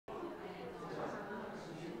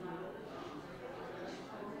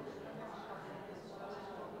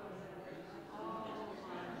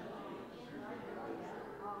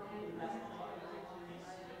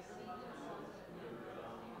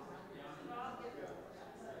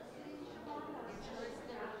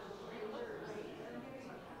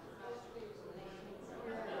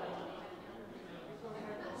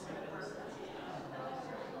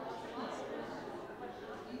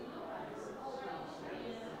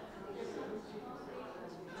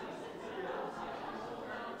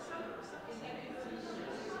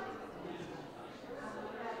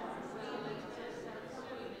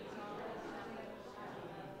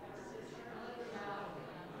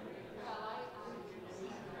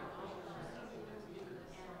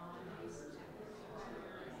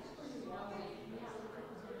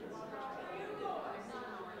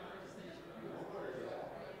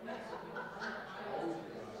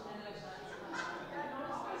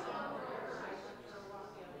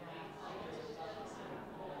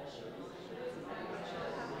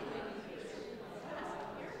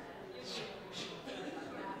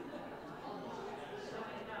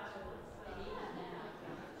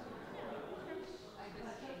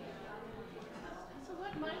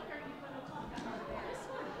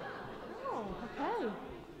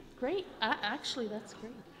Great. Actually, that's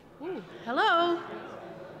great. Ooh, hello.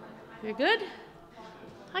 You're good?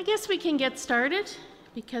 I guess we can get started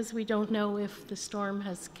because we don't know if the storm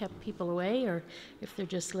has kept people away or if they're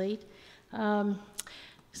just late.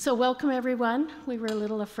 So welcome, everyone. We were a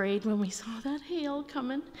little afraid when we saw that hail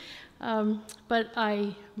coming. But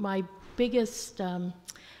my biggest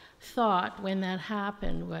thought when that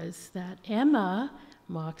happened was that Emma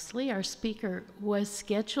Moxley, our speaker, was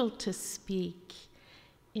scheduled to speak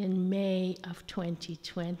in May of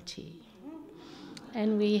 2020.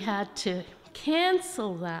 And we had to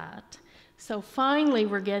cancel that. So finally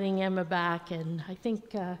we're getting Emma back, and I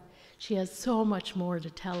think she has so much more to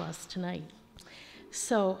tell us tonight.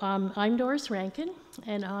 So I'm Doris Rankin,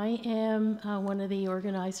 and I am one of the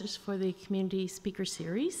organizers for the Community Speaker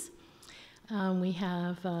Series. We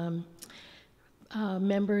have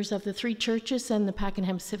members of the three churches and the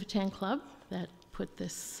Pakenham Civitan Club that put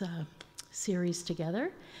this series together.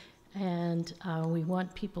 And we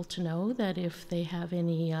want people to know that if they have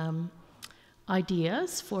any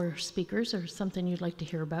ideas for speakers or something you'd like to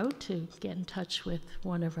hear about, to get in touch with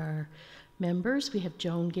one of our members. We have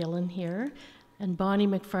Joan Gillen here. And Bonnie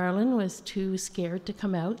McFarlane was too scared to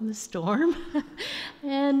come out in the storm.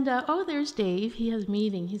 And, oh, there's Dave. He has a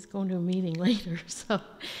meeting. He's going to a meeting later.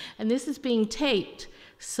 And this is being taped.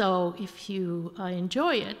 So if you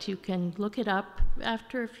enjoy it, you can look it up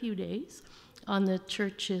after a few days on the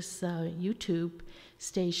church's YouTube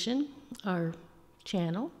station or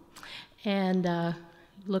channel and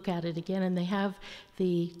look at it again. And they have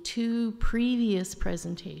the two previous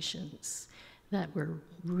presentations that were,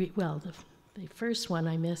 the first one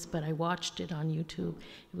I missed, but I watched it on YouTube.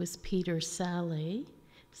 It was Peter Sale,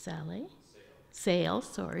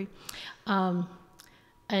 sorry.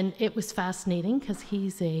 And it was fascinating because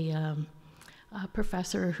he's a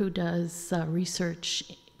professor who does research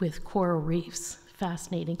with coral reefs.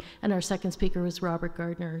 Fascinating. And our second speaker was Robert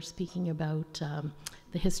Gardner, speaking about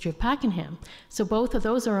the history of Pakenham. So both of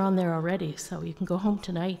those are on there already, so you can go home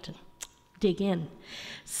tonight and dig in.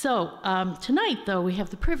 So tonight, though, we have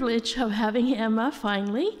the privilege of having Emma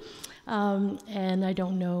finally. And I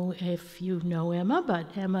don't know if you know Emma,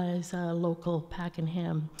 but Emma is a local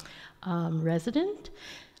Pakenham resident.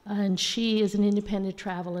 And she is an independent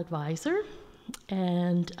travel advisor.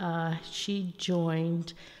 And she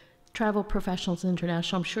joined Travel Professionals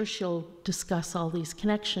International. I'm sure she'll discuss all these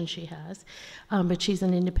connections she has. But she's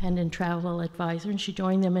an independent travel advisor, and she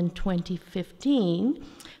joined them in 2015.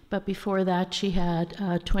 But before that, she had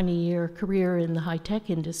a 20-year career in the high-tech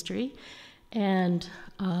industry. And,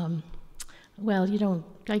 well,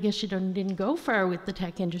 I guess didn't go far with the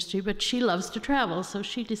tech industry, but she loves to travel, so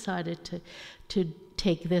she decided to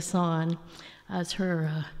take this on as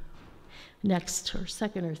her next or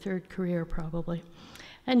second or third career, probably.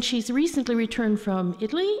 And she's recently returned from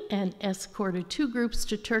Italy and escorted 2 groups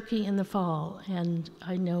to Turkey in the fall. And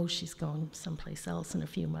I know she's going someplace else in a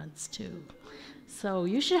few months, too. So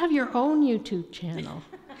you should have your own YouTube channel.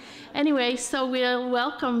 Anyway, so we'll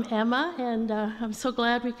welcome Emma, and I'm so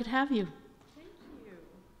glad we could have you. Thank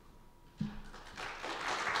you.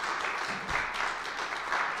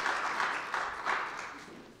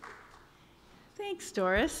 Thanks,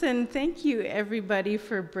 Doris, and thank you, everybody,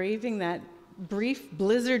 for braving that brief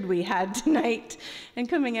blizzard we had tonight and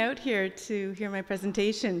coming out here to hear my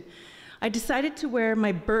presentation. I decided to wear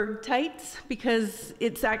my bird tights because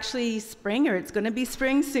it's actually spring, or it's going to be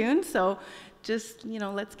spring soon, so just,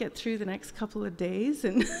 let's get through the next couple of days.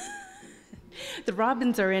 And the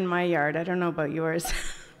robins are in my yard. I don't know about yours,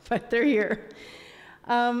 but they're here.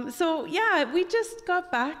 So yeah, we just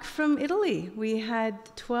got back from Italy. We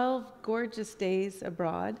had 12 gorgeous days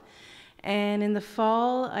abroad, and in the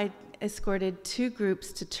fall, I escorted 2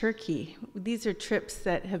 groups to Turkey. These are trips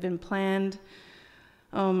that have been planned,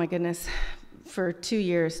 oh my goodness, for 2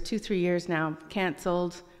 years, 3 years now.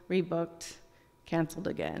 Canceled, rebooked, canceled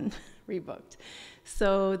again, rebooked.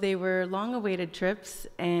 So they were long-awaited trips,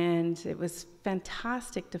 and it was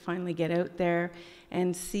fantastic to finally get out there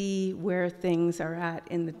and see where things are at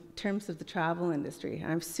in the terms of the travel industry.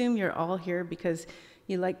 I assume you're all here because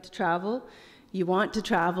you like to travel, you want to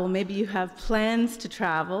travel, maybe you have plans to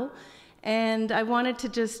travel, and I wanted to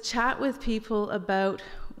just chat with people about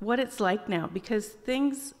what it's like now, because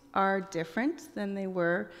things are different than they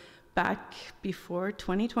were back before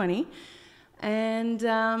 2020.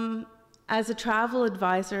 And as a travel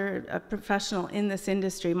advisor, a professional in this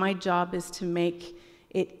industry, my job is to make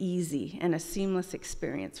it easy and a seamless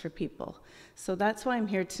experience for people. So that's why I'm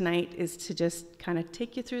here tonight, is to just kind of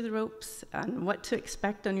take you through the ropes on what to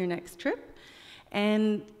expect on your next trip,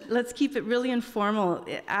 And let's keep it really informal.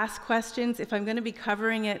 Ask questions. If I'm going to be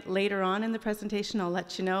covering it later on in the presentation, I'll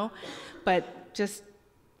let you know. But just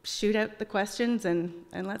shoot out the questions and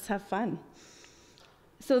let's have fun.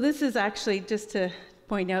 So this is actually, just to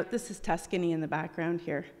point out, this is Tuscany in the background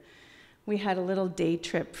here. We had a little day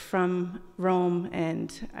trip from Rome,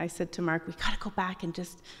 and I said to Mark, we got to go back and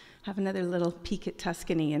just have another little peek at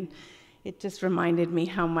Tuscany. And it just reminded me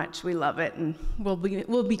how much we love it, and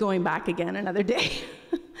we'll be going back again another day.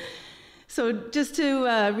 So just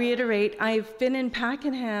to reiterate, I've been in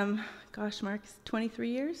Pakenham, gosh, Mark, 23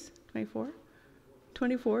 years? 24?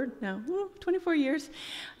 24 now, 24 years.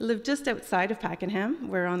 I live just outside of Pakenham.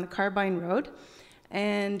 We're on the Carbine Road.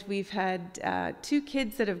 And we've had 2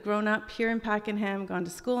 kids that have grown up here in Pakenham, gone to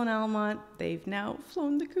school in Almont. They've now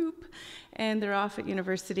flown the coop, and they're off at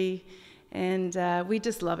university. And we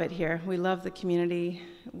just love it here. We love the community.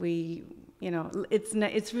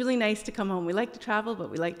 It's really nice to come home. We like to travel, but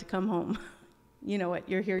we like to come home. You know what?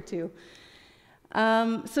 You're here too.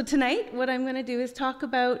 So tonight, what I'm going to do is talk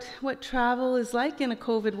about what travel is like in a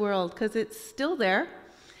COVID world, because it's still there,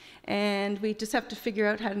 and we just have to figure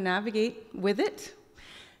out how to navigate with it.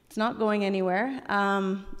 It's not going anywhere.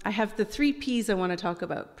 I have the 3 Ps I want to talk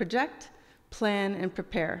about: project, plan, and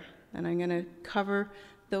prepare. And I'm going to cover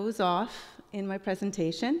those off in my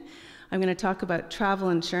presentation. I'm going to talk about travel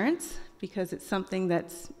insurance, because it's something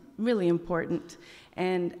that's really important.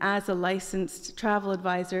 And as a licensed travel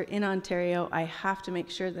advisor in Ontario, I have to make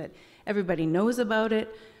sure that everybody knows about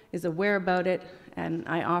it, is aware about it, and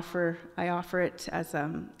I offer it as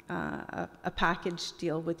a package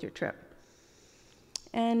deal with your trip.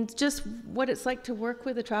 And just what it's like to work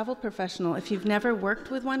with a travel professional. If you've never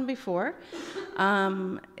worked with one before,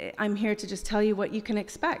 I'm here to just tell you what you can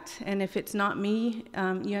expect. And if it's not me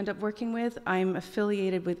you end up working with, I'm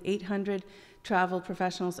affiliated with 800 travel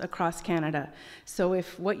professionals across Canada. So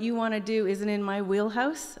if what you want to do isn't in my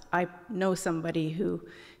wheelhouse, I know somebody who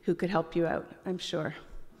could help you out, I'm sure.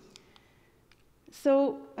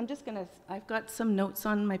 So I've got some notes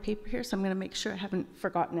on my paper here, so I'm going to make sure I haven't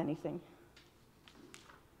forgotten anything.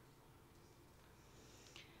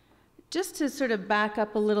 Just to sort of back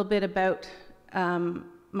up a little bit about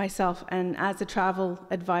myself, and as a travel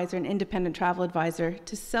advisor, an independent travel advisor,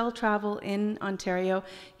 to sell travel in Ontario,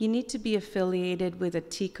 you need to be affiliated with a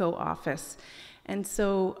TICO office. And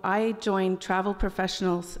so I joined Travel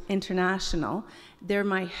Professionals International. They're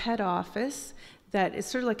my head office that is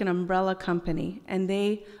sort of like an umbrella company, and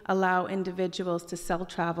they allow individuals to sell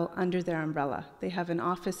travel under their umbrella. They have an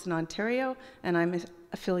office in Ontario, and I'm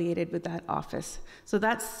affiliated with that office. So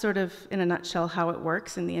that's sort of, in a nutshell, how it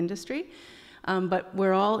works in the industry. But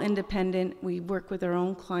we're all independent. We work with our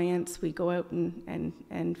own clients. We go out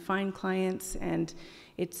and find clients, and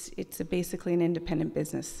it's basically an independent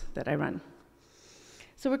business that I run.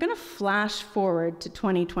 So we're going to flash forward to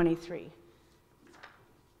 2023.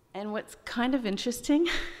 And what's kind of interesting,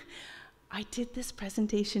 I did this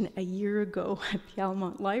presentation a year ago at the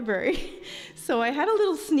Almont Library. So I had a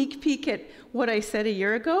little sneak peek at what I said a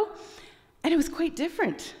year ago, and it was quite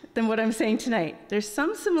different than what I'm saying tonight. There's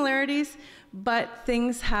some similarities, but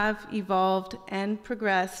things have evolved and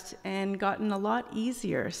progressed and gotten a lot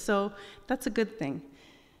easier. So that's a good thing.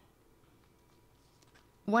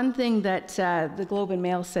 One thing that the Globe and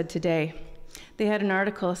Mail said today, they had an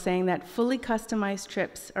article saying that fully customized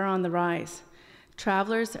trips are on the rise.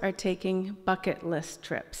 Travelers are taking bucket list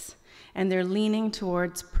trips, and they're leaning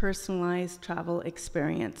towards personalized travel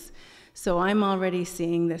experience. So I'm already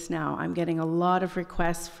seeing this now. I'm getting a lot of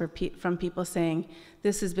requests from people saying,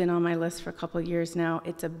 this has been on my list for a couple of years now.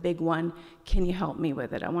 It's a big one. Can you help me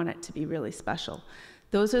with it? I want it to be really special.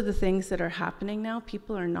 Those are the things that are happening now.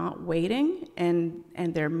 People are not waiting, and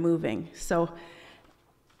they're moving. So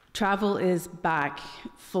travel is back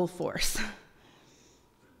full force.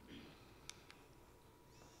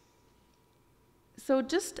 So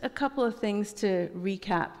just a couple of things to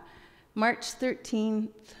recap. March 13th,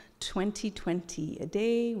 2020, a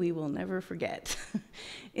day we will never forget.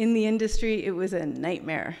 In the industry, it was a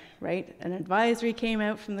nightmare, right? An advisory came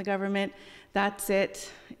out from the government. That's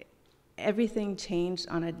it. Everything changed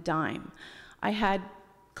on a dime. I had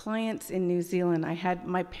clients in New Zealand. I had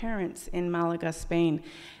my parents in Malaga, Spain,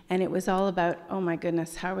 and it was all about, oh my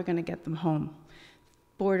goodness, how are we going to get them home?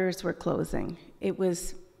 Borders were closing. It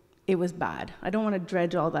was bad. I don't want to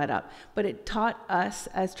dredge all that up, but it taught us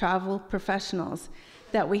as travel professionals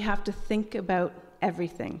that we have to think about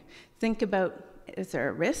everything. Think about, is there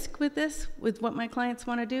a risk with this, with what my clients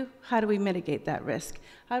want to do? How do we mitigate that risk?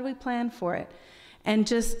 How do we plan for it? And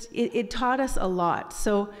just, it taught us a lot.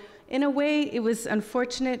 So in a way, it was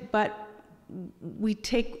unfortunate, but we've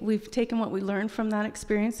taken what we learned from that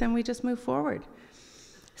experience and we just move forward.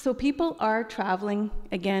 So people are traveling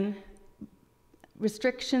again.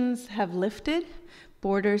 Restrictions have lifted,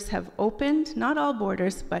 borders have opened, not all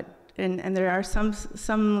borders, but, and there are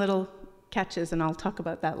some little catches, and I'll talk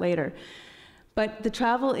about that later. But the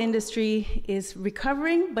travel industry is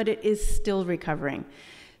recovering, but it is still recovering.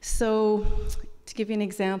 So to give you an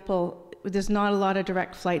example, there's not a lot of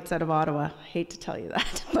direct flights out of Ottawa. I hate to tell you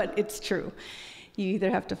that, but it's true. You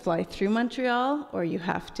either have to fly through Montreal, or you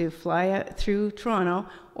have to fly through Toronto,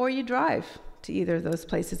 or you drive to either of those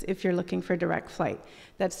places if you're looking for a direct flight.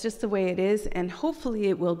 That's just the way it is, and hopefully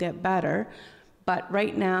it will get better, but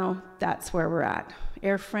right now, that's where we're at.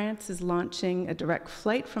 Air France is launching a direct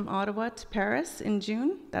flight from Ottawa to Paris in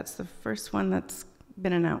June. That's the first one that's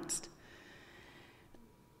been announced.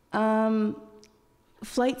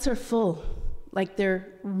 Flights are full, like they're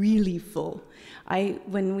really full.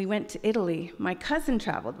 When we went to Italy, my cousin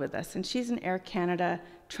traveled with us, and she's an Air Canada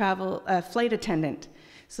flight attendant.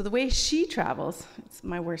 So the way she travels, it's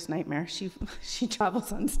my worst nightmare. She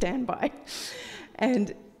travels on standby,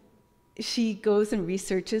 and she goes and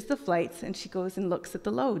researches the flights, and she goes and looks at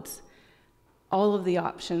the loads. All of the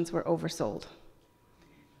options were oversold,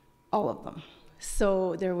 all of them.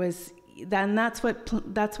 So there was. Then that's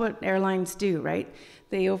what airlines do, right?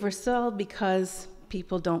 They oversell because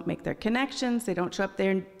people don't make their connections, they don't show up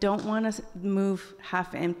there and don't want to move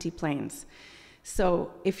half-empty planes.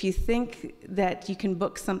 So if you think that you can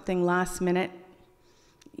book something last minute,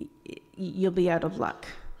 you'll be out of luck.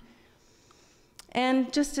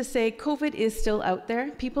 And just to say, COVID is still out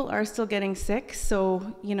there. People are still getting sick.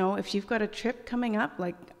 So, you know, if you've got a trip coming up,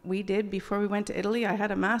 like we did before we went to Italy, I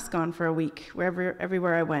had a mask on for a week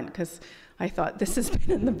everywhere I went, because I thought, this has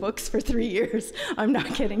been in the books for 3 years. I'm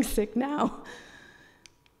not getting sick now.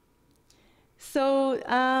 So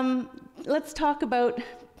let's talk about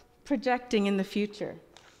projecting in the future.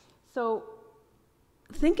 So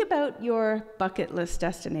think about your bucket list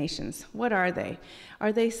destinations. What are they?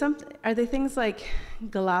 Are they things like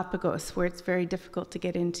Galapagos, where it's very difficult to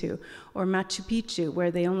get into, or Machu Picchu,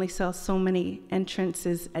 where they only sell so many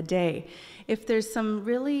entrances a day? If there's some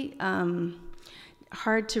really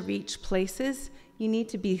hard to reach places, you need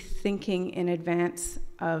to be thinking in advance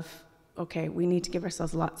of, okay, we need to give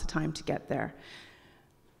ourselves lots of time to get there,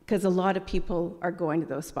 because a lot of people are going to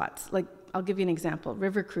those spots. Like, I'll give you an example,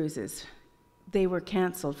 river cruises. They were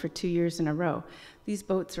canceled for 2 years in a row. These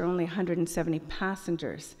boats are only 170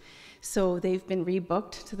 passengers. So they've been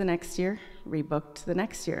rebooked to the next year, rebooked to the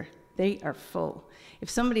next year. They are full. If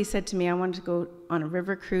somebody said to me, I wanted to go on a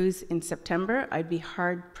river cruise in September, I'd be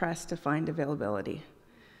hard pressed to find availability.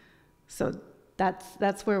 So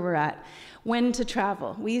that's where we're at. When to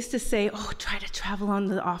travel? We used to say, oh, try to travel on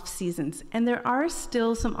the off seasons. And there are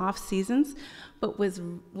still some off seasons, but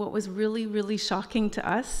what was really, really shocking to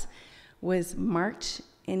us was March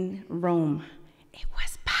in Rome. It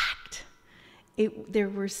was packed. There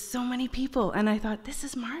were so many people, and I thought, this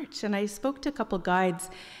is March. And I spoke to a couple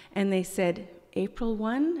guides, and they said, April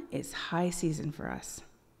 1 is high season for us.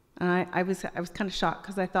 And I was kind of shocked,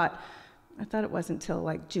 because I thought it wasn't until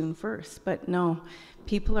like June 1st, but no,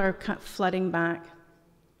 people are flooding back.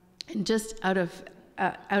 And just out of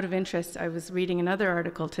interest, I was reading another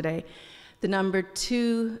article today. The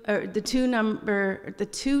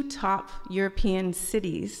two top European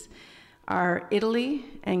cities are Italy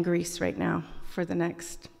and Greece right now for the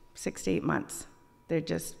next 6 to 8 months.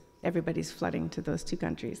 Everybody's flooding to those two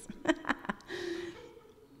countries.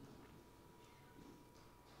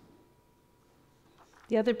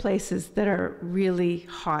 The other places that are really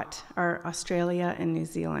hot are Australia and New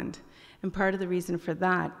Zealand. And part of the reason for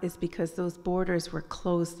that is because those borders were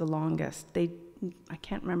closed the longest. I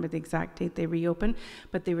can't remember the exact date they reopened,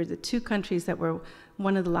 but they were the two countries that were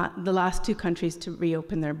one of the last two countries to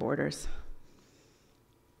reopen their borders.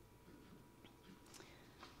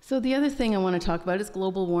 So the other thing I want to talk about is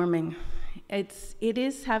global warming. It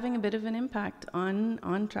is having a bit of an impact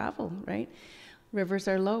on travel, right? Rivers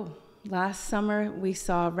are low. Last summer we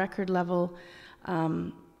saw a record level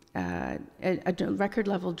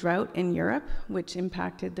drought in Europe, which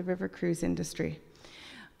impacted the river cruise industry.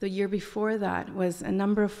 The year before that was a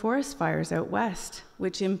number of forest fires out west,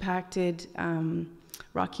 which impacted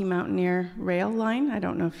Rocky Mountaineer rail line. I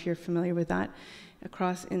don't know if you're familiar with that,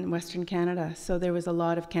 across in Western Canada. So there was a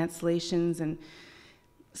lot of cancellations, and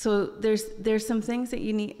so there's some things that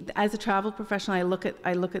you need. As a travel professional, I look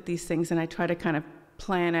at these things and I try to kind of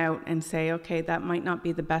plan out and say, okay, that might not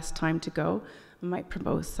be the best time to go. I might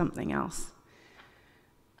propose something else.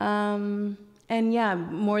 And yeah,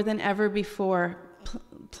 more than ever before,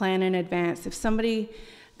 plan in advance. If somebody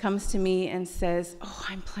comes to me and says, oh,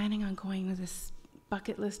 I'm planning on going to this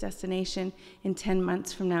bucket list destination in 10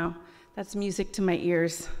 months from now. That's music to my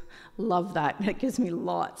ears. Love that. That gives me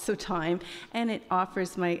lots of time. And it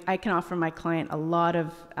offers I can offer my client a lot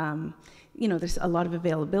of, there's a lot of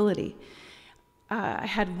availability. I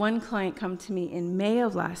had one client come to me in May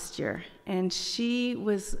of last year, and she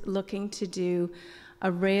was looking to do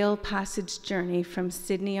a rail passage journey from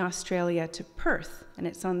Sydney, Australia to Perth. And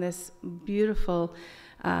it's on this beautiful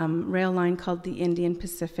rail line called the Indian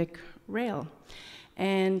Pacific Rail.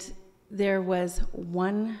 And there was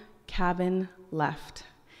one cabin left.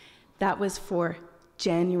 That was for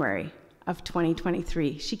January of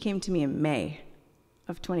 2023. She came to me in May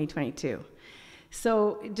of 2022.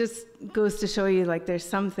 So it just goes to show you, like, there's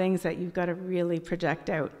some things that you've got to really project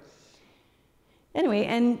out. Anyway,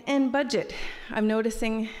 and budget. I'm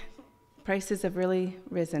noticing prices have really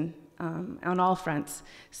risen on all fronts.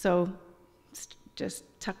 So just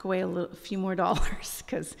tuck away a few more dollars,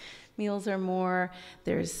 because meals are more.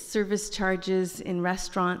 There's service charges in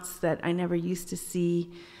restaurants that I never used to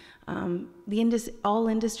see. All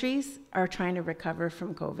industries are trying to recover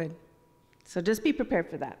from COVID. So just be prepared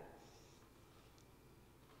for that.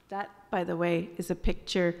 That, by the way, is a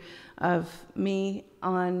picture of me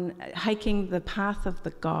hiking the Path of the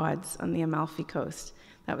Gods on the Amalfi Coast.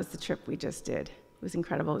 That was the trip we just did. It was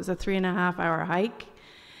incredible. It was a 3.5-hour hike,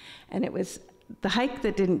 and it was the hike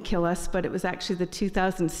that didn't kill us, but it was actually the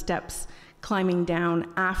 2,000 steps climbing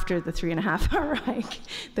down after the 3.5-hour hike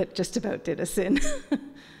that just about did us in.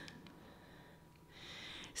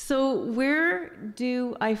 So where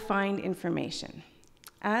do I find information?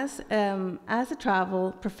 As a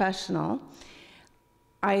travel professional,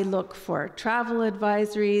 I look for travel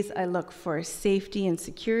advisories, I look for safety and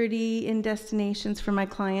security in destinations for my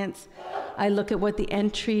clients, I look at what the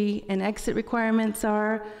entry and exit requirements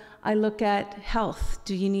are, I look at health.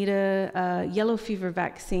 Do you need a yellow fever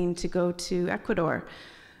vaccine to go to Ecuador?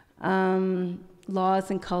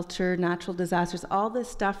 Laws and culture, natural disasters, all this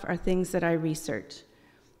stuff are things that I research.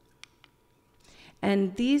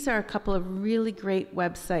 And these are a couple of really great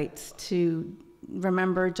websites to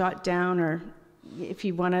remember, jot down, or if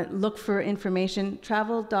you want to look for information,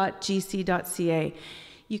 travel.gc.ca.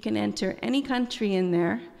 You can enter any country in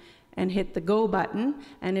there and hit the go button,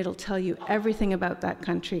 and it'll tell you everything about that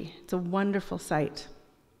country. It's a wonderful site.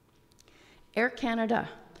 Air Canada,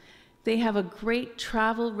 they have a great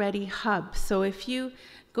travel-ready hub. So if you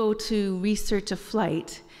go to research a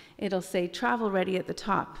flight, it'll say travel ready at the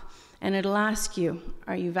top. And it'll ask you,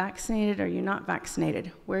 are you vaccinated or are you not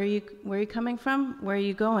vaccinated? Where are you coming from? Where are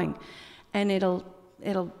you going? And it'll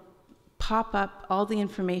pop up all the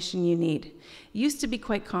information you need. It used to be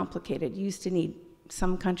quite complicated. You used to need,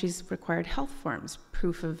 some countries required health forms,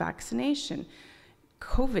 proof of vaccination,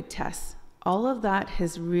 COVID tests. All of that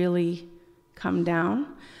has really come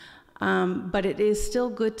down. But it is still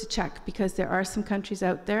good to check, because there are some countries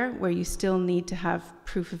out there where you still need to have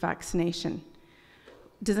proof of vaccination.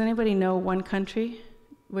 Does anybody know one country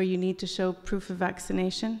where you need to show proof of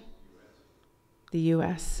vaccination? The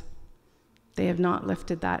US. They have not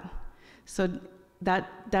lifted that. So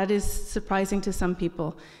that is surprising to some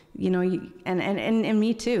people. You know, and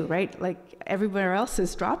me too, right? Like, everywhere else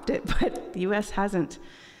has dropped it, but the US hasn't.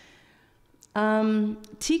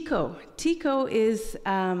 TICO. TICO is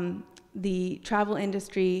the Travel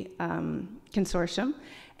Industry Consortium,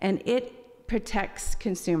 and it protects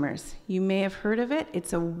consumers. You may have heard of it.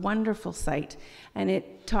 It's a wonderful site, and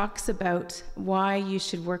it talks about why you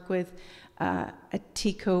should work with a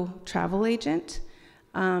TICO travel agent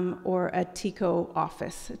or a TICO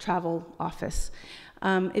office, a travel office.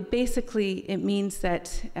 It means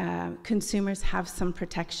that consumers have some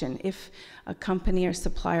protection. If a company or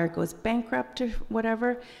supplier goes bankrupt or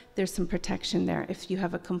whatever, there's some protection there. If you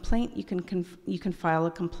have a complaint, you can file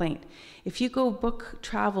a complaint. If you go book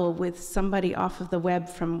travel with somebody off of the web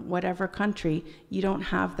from whatever country, you don't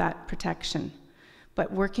have that protection.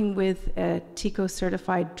 But working with a TICO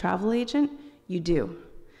certified travel agent, you do.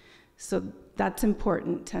 So that's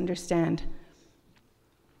important to understand.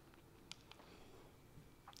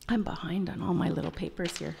 I'm behind on all my little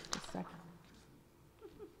papers here. Just a second.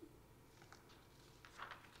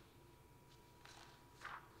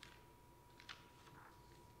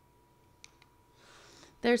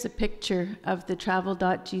 There's a picture of the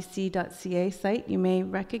travel.gc.ca site. You may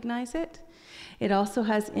recognize it. It also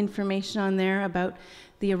has information on there about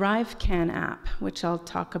the ArriveCan app, which I'll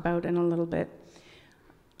talk about in a little bit.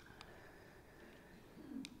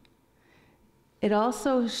 It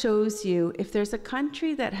also shows you if there's a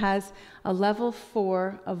country that has a level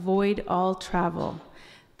 4 avoid all travel.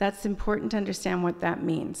 That's important to understand what that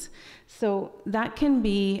means. So that can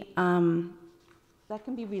be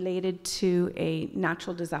related to a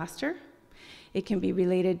natural disaster. It can be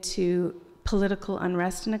related to political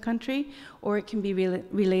unrest in a country, or it can be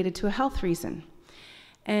related to a health reason.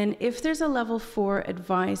 And if there's a level 4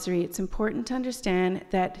 advisory, it's important to understand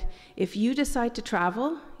that if you decide to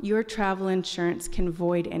travel, your travel insurance can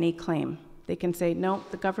void any claim. They can say, no,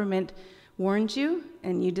 the government warned you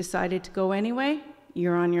and you decided to go anyway,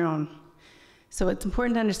 you're on your own. So it's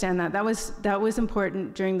important to understand that. That was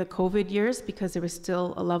important during the COVID years because there was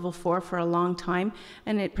still a level 4 for a long time,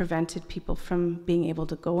 and it prevented people from being able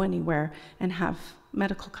to go anywhere and have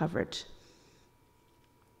medical coverage.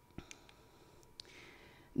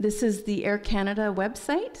 This is the Air Canada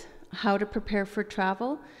website, how to prepare for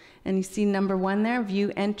travel. And you see number 1 there,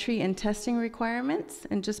 view entry and testing requirements.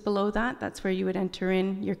 And just below that, that's where you would enter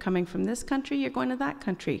in, you're coming from this country, you're going to that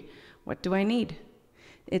country. What do I need?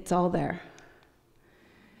 It's all there.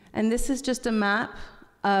 And this is just a map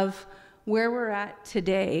of where we're at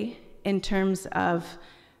today in terms of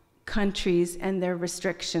countries and their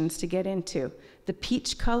restrictions to get into. The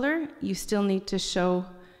peach color, you still need to show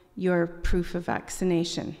your proof of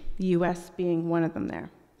vaccination, the US being one of them there.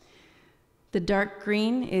 The dark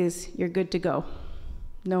green is you're good to go.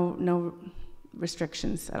 No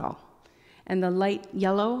restrictions at all. And the light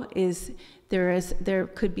yellow is there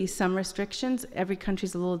could be some restrictions. Every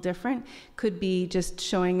country's a little different. Could be just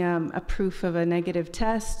showing a proof of a negative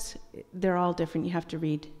test. They're all different. You have to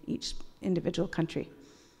read each individual country.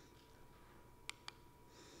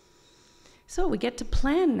 So we get to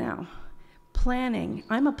plan now. Planning.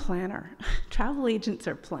 I'm a planner. Travel agents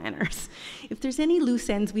are planners. If there's any loose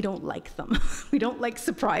ends, we don't like them. We don't like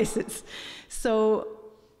surprises. So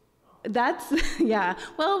that's, yeah,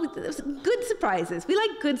 well, good surprises. We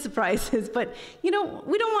like good surprises, but we don't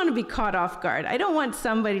want to be caught off guard. I don't want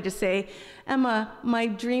somebody to say, Emma, my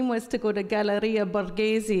dream was to go to Galleria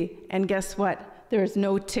Borghese, and guess what? There's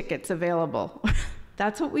no tickets available.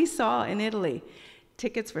 That's what we saw in Italy.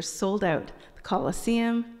 Tickets were sold out. The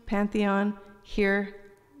Colosseum, Pantheon, here,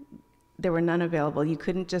 there were none available. You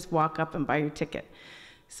couldn't just walk up and buy your ticket.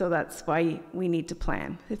 So that's why we need to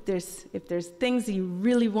plan. If there's things you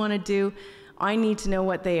really want to do, I need to know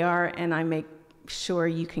what they are, and I make sure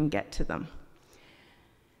you can get to them.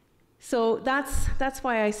 So that's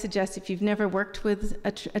why I suggest if you've never worked with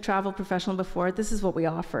a travel professional before, this is what we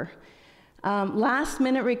offer.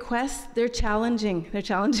 Last-minute requests, they're challenging. They're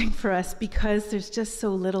challenging for us because there's just so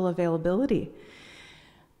little availability.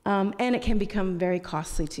 And it can become very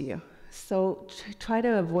costly to you. So try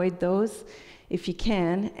to avoid those if you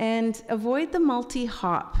can, and avoid the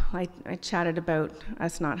multi-hop. I chatted about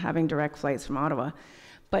us not having direct flights from Ottawa,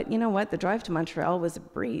 but you know what? The drive to Montreal was a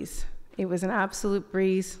breeze. It was an absolute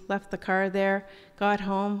breeze. Left the car there, got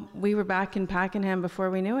home. We were back in Pakenham before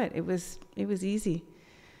we knew it. It was easy.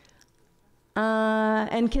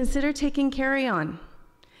 And consider taking carry-on.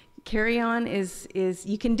 Carry-on is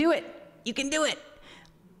you can do it. You can do it.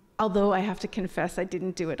 Although I have to confess, I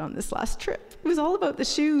didn't do it on this last trip. It was all about the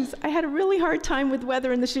shoes. I had a really hard time with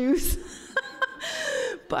weather in the shoes.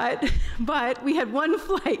 but we had one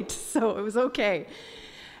flight, so it was okay.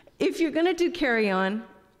 If you're going to do carry-on,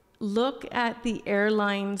 look at the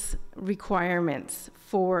airline's requirements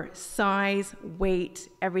for size, weight,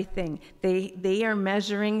 everything. They are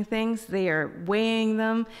measuring things, they are weighing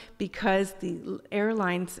them because the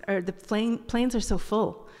airlines, or the planes are so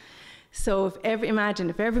full. So imagine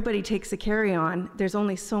if everybody takes a carry-on, there's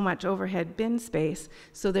only so much overhead bin space.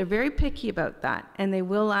 So they're very picky about that, and they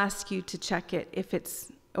will ask you to check it if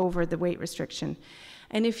it's over the weight restriction.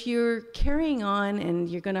 And if you're carrying on and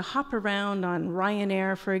you're going to hop around on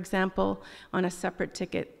Ryanair, for example, on a separate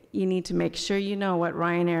ticket, you need to make sure you know what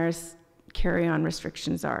Ryanair's carry-on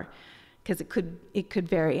restrictions are, because it could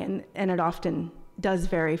vary, and it often does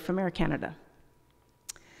vary from Air Canada.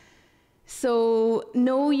 So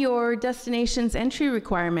know your destination's entry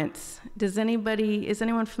requirements. Is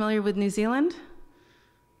anyone familiar with New Zealand?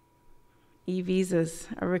 E-visas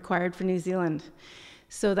are required for New Zealand.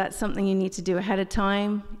 So that's something you need to do ahead of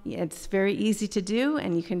time. It's very easy to do,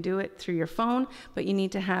 and you can do it through your phone, but you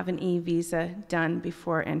need to have an e-visa done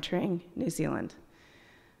before entering New Zealand.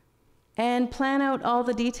 And plan out all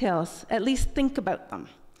the details. At least think about them.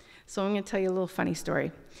 So I'm going to tell you a little funny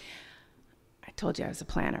story. I told you I was a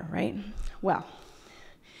planner, right? Well,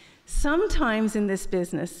 sometimes in this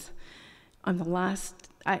business, on the last,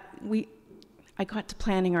 I got to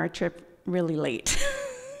planning our trip really late.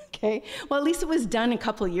 Okay? Well, at least it was done a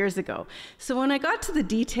couple of years ago. So when I got to the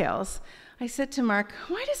details, I said to Mark,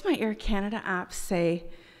 why does my Air Canada app say,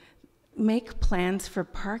 make plans for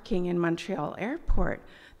parking in Montreal Airport?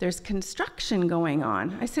 there's construction going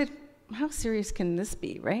on. I said, how serious can this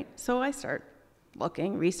be, right? So I start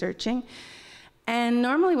looking, researching. And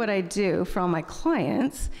normally what I do for all my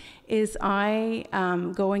clients is I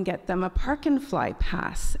go and get them a park and fly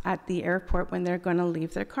pass at the airport when they're going to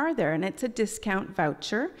leave their car there. And it's a discount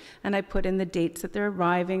voucher. And I put in the dates that they're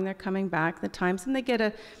arriving, they're coming back, the times, and they get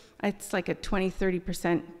it's like a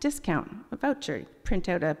 20-30% discount, a voucher. You print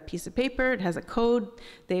out a piece of paper, it has a code,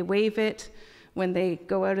 they waive it when they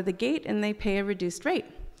go out of the gate, and they pay a reduced rate.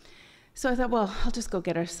 So I thought, well, I'll just go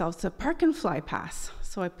get ourselves a park and fly pass.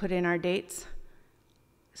 So I put in our dates,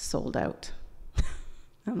 sold out.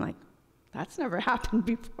 I'm like, that's never happened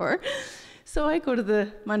before. So I go to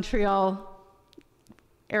the Montreal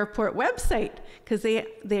airport website, because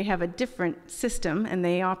they have a different system and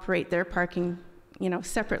they operate their parking,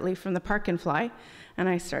 separately from the park and fly. And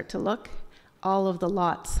I start to look, all of the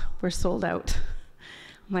lots were sold out.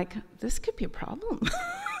 I'm like, this could be a problem.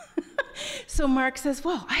 So Mark says,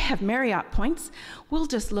 well, I have Marriott points. We'll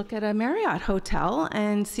just look at a Marriott hotel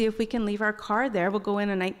and see if we can leave our car there. We'll go in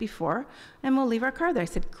a night before and we'll leave our car there. I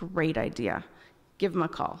said, great idea. Give them a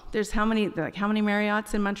call. There's how many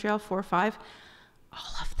Marriotts in Montreal? 4 or 5?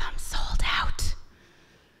 All of them sold out.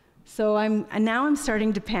 So now I'm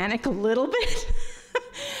starting to panic a little bit.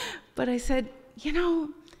 But I said, why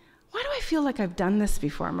do I feel like I've done this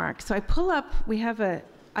before, Mark? So I pull up, we have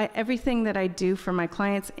everything that I do for my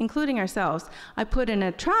clients, including ourselves, I put in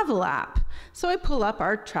a travel app. So I pull up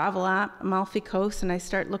our travel app, Amalfi Coast, and I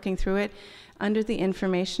start looking through it. Under the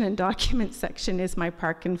information and documents section is my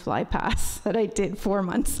park and fly pass that I did 4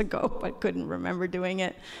 months ago, but couldn't remember doing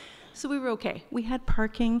it. So we were okay. We had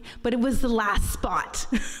parking, but it was the last spot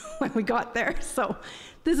when we got there. So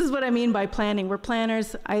this is what I mean by planning. We're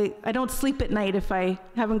planners. I don't sleep at night if I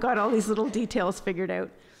haven't got all these little details figured out.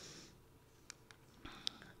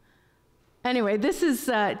 Anyway, this is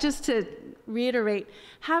just to reiterate,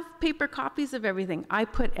 have paper copies of everything. I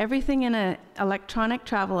put everything in an electronic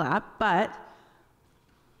travel app, but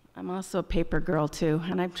I'm also a paper girl too,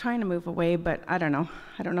 and I'm trying to move away, but I don't know.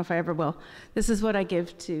 I don't know if I ever will. This is what I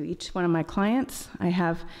give to each one of my clients. I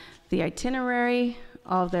have the itinerary,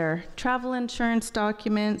 all their travel insurance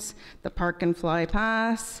documents, the park and fly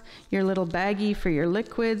pass, your little baggie for your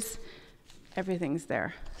liquids, everything's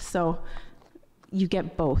there. So you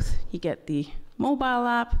get both. You get the mobile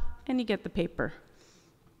app and you get the paper.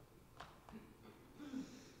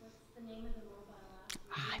 What's the name of the mobile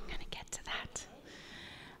app? I'm going to get to that.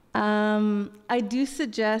 I do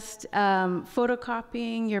suggest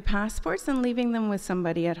photocopying your passports and leaving them with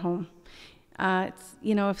somebody at home.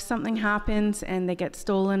 If something happens and they get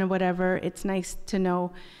stolen or whatever, it's nice to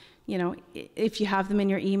know, if you have them in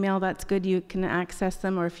your email, that's good, you can access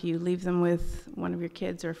them, or if you leave them with one of your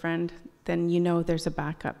kids or a friend, then there's a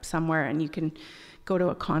backup somewhere and you can go to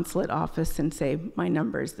a consulate office and say, my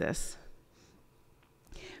number is this.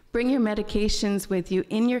 Bring your medications with you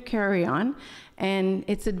in your carry-on, and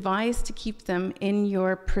it's advised to keep them in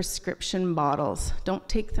your prescription bottles. Don't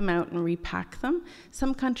take them out and repack them.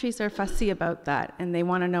 Some countries are fussy about that, and they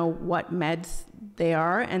want to know what meds they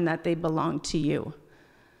are and that they belong to you.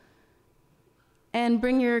 And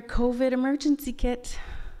bring your COVID emergency kit.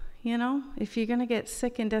 If you're going to get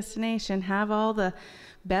sick in destination, have all the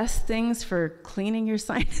best things for cleaning your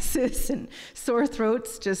sinuses and sore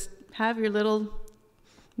throats. Just have your little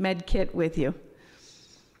med kit with you.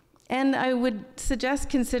 And I would suggest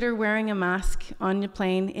consider wearing a mask on your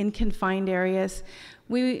plane in confined areas.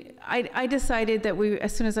 I decided that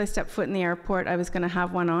as soon as I stepped foot in the airport, I was going to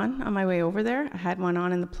have one on my way over there. I had one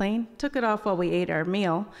on in the plane, took it off while we ate our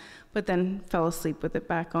meal, but then fell asleep with it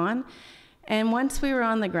back on. And once we were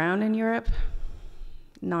on the ground in Europe,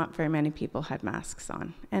 not very many people had masks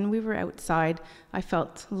on. And we were outside. I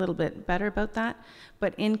felt a little bit better about that.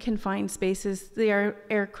 But in confined spaces, they are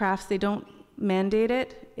aircrafts, they don't mandate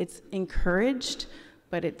it. It's encouraged,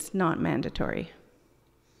 but it's not mandatory.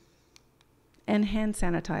 And hand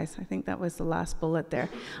sanitize. I think that was the last bullet there.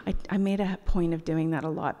 I made a point of doing that a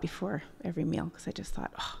lot before every meal, because I just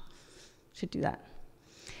thought, should do that.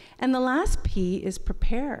 And the last P is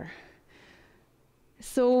prepare.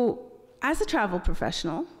 So as a travel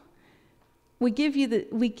professional, we give you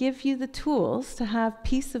the tools to have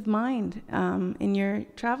peace of mind in your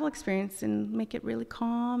travel experience and make it really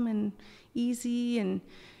calm and easy. And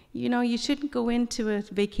you shouldn't go into a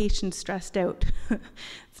vacation stressed out.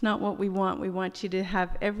 It's not what we want. We want you to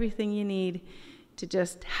have everything you need to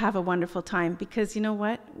just have a wonderful time, because you know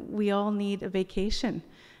what? We all need a vacation.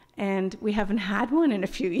 And we haven't had one in a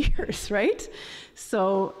few years, right?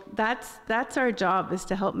 So that's our job, is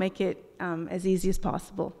to help make it as easy as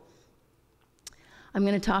possible. I'm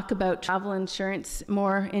going to talk about travel insurance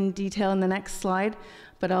more in detail in the next slide,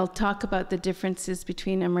 but I'll talk about the differences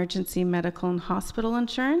between emergency medical and hospital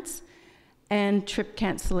insurance and trip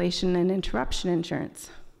cancellation and interruption insurance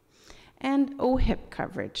and OHIP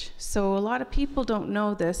coverage. So a lot of people don't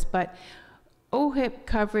know this, but OHIP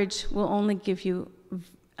coverage will only give you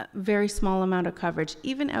a very small amount of coverage,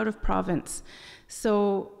 even out of province.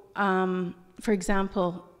 So, for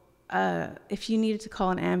example, if you needed to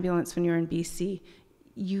call an ambulance when you're in BC,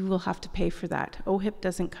 you will have to pay for that. OHIP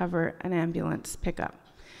doesn't cover an ambulance pickup.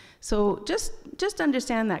 So just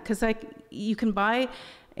understand that, because you can buy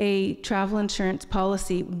a travel insurance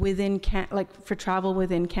policy within for travel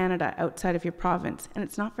within Canada outside of your province, and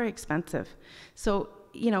it's not very expensive. So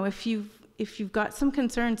if you've got some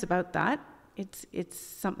concerns about that, it's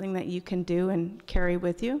something that you can do and carry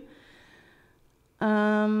with you.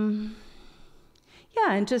 Yeah,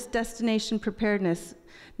 and just destination preparedness.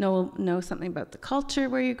 Know something about the culture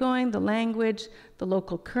where you're going, the language, the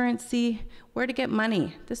local currency, where to get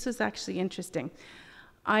money. This was actually interesting.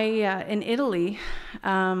 In Italy,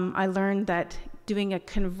 I learned that doing a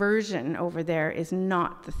conversion over there is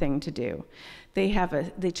not the thing to do. They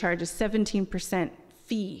charge a 17%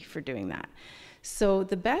 fee for doing that. So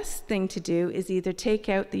the best thing to do is either take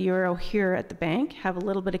out the euro here at the bank, have a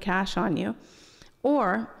little bit of cash on you,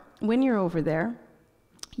 or when you're over there,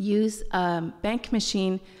 use a bank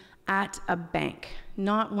machine at a bank,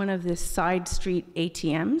 not one of the side street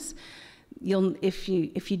ATMs.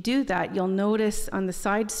 If you do that, you'll notice on the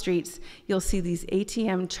side streets, you'll see these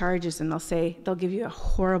ATM charges, and they'll give you a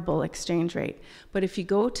horrible exchange rate. But if you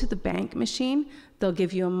go to the bank machine, they'll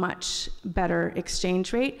give you a much better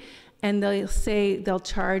exchange rate, and they'll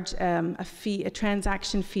charge a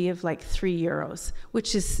transaction fee of like €3,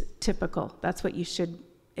 which is typical. That's what you should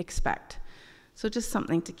expect. So just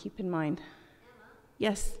something to keep in mind. Emma?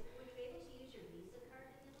 Yes? Would you be able to use your Visa card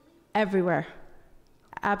in Italy? Everywhere.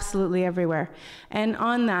 Absolutely everywhere. And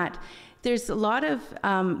on that, there's a lot of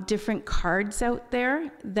different cards out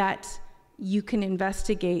there that you can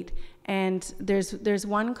investigate. And there's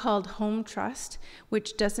one called Home Trust,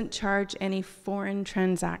 which doesn't charge any foreign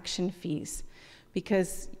transaction fees,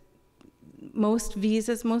 because most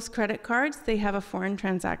Visas, most credit cards, they have a foreign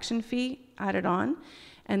transaction fee added on,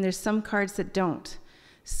 and there's some cards that don't.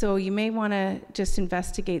 So you may want to just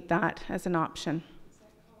investigate that as an option.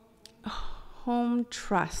 Home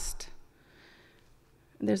Trust.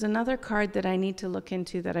 There's another card that I need to look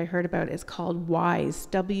into that I heard about. It's called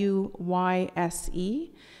WYSE,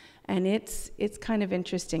 W-Y-S-E, and it's kind of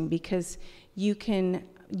interesting because you can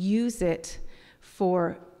use it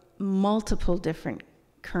for multiple different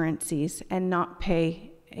currencies and not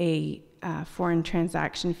pay a foreign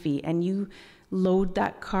transaction fee, and you load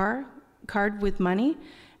that card with money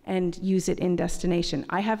and use it in destination.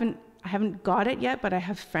 I haven't got it yet, but I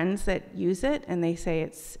have friends that use it, and they say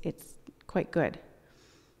it's quite good.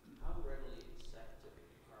 How readily accepted are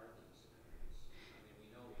these cards? I mean, we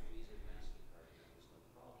know with Visa and MasterCard there's no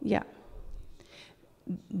problem. Yeah.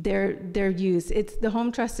 They're used. The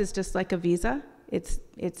Home Trust is just like a Visa. It's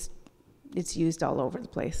used all over the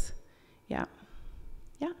place. Yeah.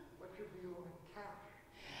 Yeah. What's your view on cash?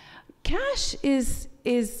 Cash is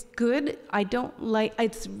good. I don't like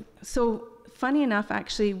it's so funny enough,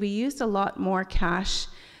 actually, we used a lot more cash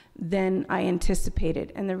than I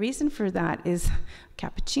anticipated. And the reason for that is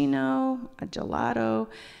cappuccino, a gelato.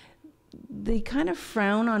 They kind of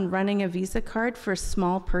frown on running a Visa card for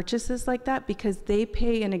small purchases like that because they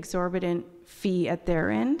pay an exorbitant fee at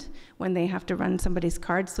their end when they have to run somebody's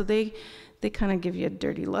card. So they kind of give you a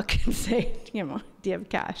dirty look and say, do you have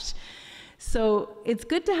cash? So it's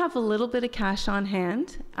good to have a little bit of cash on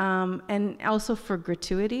hand, and also for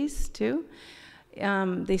gratuities too.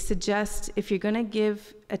 They suggest if you're going to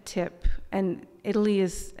give a tip, and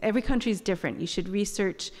every country is different. You should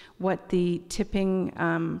research what the tipping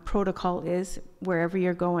protocol is wherever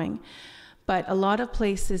you're going. But a lot of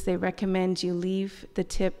places, they recommend you leave the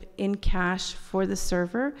tip in cash for the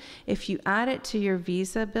server. If you add it to your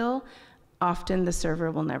Visa bill, often the server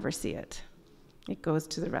will never see it. It goes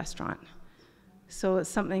to the restaurant. So it's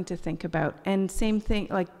something to think about. And same thing,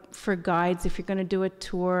 like for guides, if you're going to do a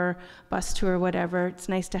tour, bus tour, whatever, it's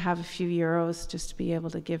nice to have a few euros just to be able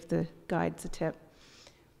to give the guides a tip.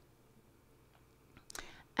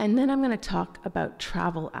 And then I'm going to talk about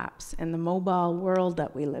travel apps and the mobile world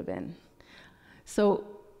that we live in. So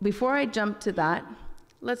before I jump to that,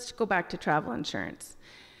 let's go back to travel insurance.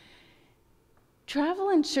 Travel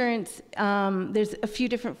insurance, there's a few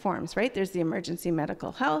different forms, right? There's the emergency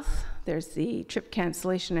medical health, there's the trip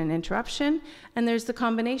cancellation and interruption, and there's the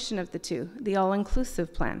combination of the two, the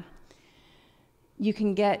all-inclusive plan. You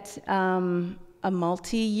can get a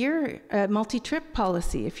multi-trip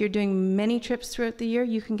policy. If you're doing many trips throughout the year,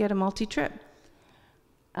 you can get a multi-trip.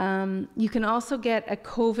 You can also get a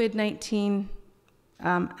COVID-19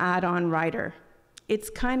 add-on rider. It's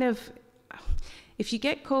kind of, if you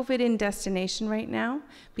get COVID in destination right now,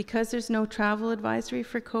 because there's no travel advisory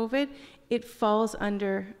for COVID, it falls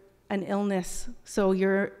under an illness. So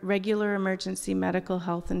your regular emergency medical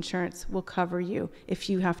health insurance will cover you if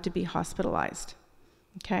you have to be hospitalized,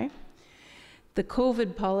 okay? The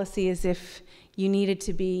COVID policy is if you needed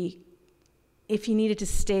to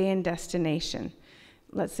stay in destination.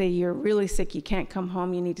 Let's say you're really sick, you can't come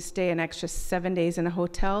home, you need to stay an extra 7 days in a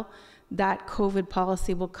hotel, that COVID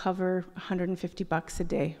policy will cover $150 a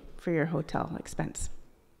day for your hotel expense.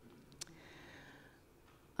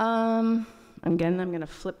 Again, I'm going to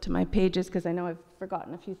flip to my pages because I know I've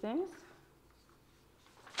forgotten a few things.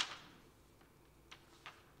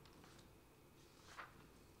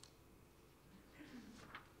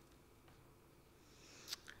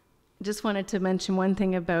 Just wanted to mention one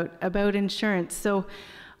thing about insurance. So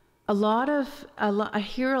I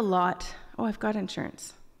hear a lot, oh, I've got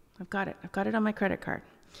insurance. I've got it on my credit card.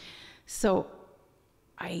 So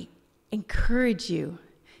I encourage you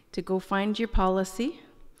to go find your policy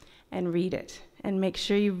and read it and make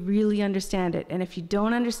sure you really understand it. And if you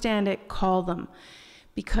don't understand it, call them.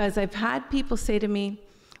 Because I've had people say to me,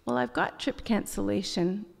 well, I've got trip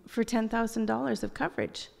cancellation for $10,000 of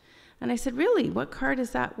coverage. And I said, really, what card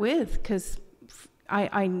is that with? Because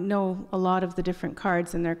I know a lot of the different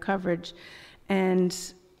cards and their coverage. And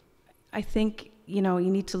I think, you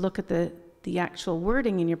need to look at the actual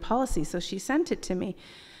wording in your policy. So she sent it to me.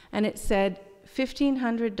 And it said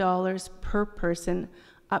 $1,500 per person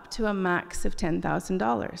up to a max of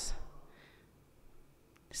 $10,000.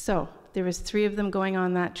 So there was 3 of them going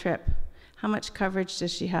on that trip. How much coverage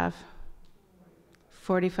does she have?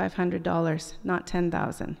 $4,500, not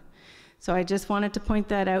 $10,000. So I just wanted to point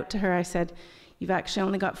that out to her. I said, you've actually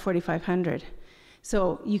only got $4,500.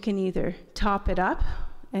 So you can either top it up,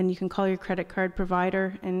 and you can call your credit card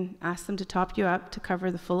provider and ask them to top you up to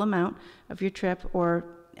cover the full amount of your trip, or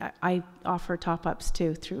I offer top-ups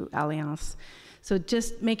too through Allianz. So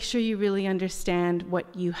just make sure you really understand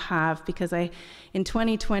what you have, because in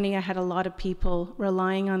 2020, I had a lot of people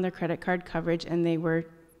relying on their credit card coverage, and they were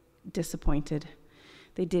disappointed.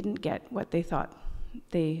 They didn't get what they thought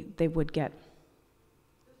they would get. Does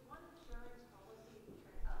one insurance policy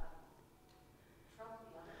trump the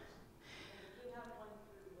others? And if you have one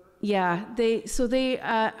through work? Yeah, they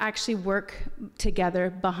actually work together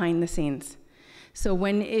behind the scenes. So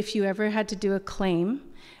if you ever had to do a claim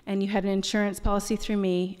and you had an insurance policy through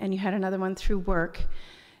me and you had another one through work,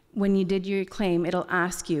 when you did your claim, it'll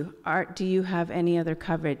ask you, do you have any other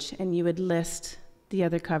coverage? And you would list the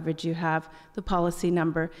other coverage you have, the policy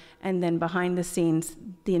number, and then behind the scenes,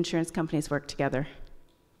 the insurance companies work together.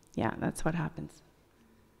 Yeah, that's what happens.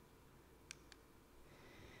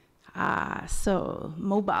 So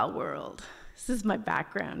mobile world. This is my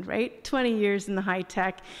background, right? 20 years in the high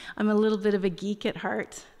tech. I'm a little bit of a geek at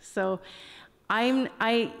heart. So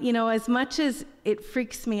as much as it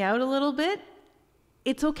freaks me out a little bit,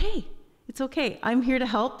 it's okay. It's okay. I'm here to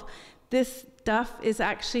help. This stuff is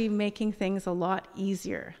actually making things a lot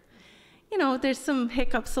easier. There's some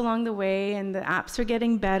hiccups along the way, and the apps are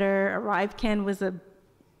getting better. ArriveCan was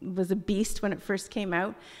a beast when it first came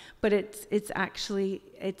out, but it's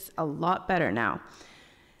a lot better now.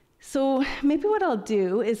 So maybe what I'll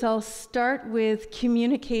do is I'll start with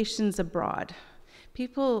communications abroad.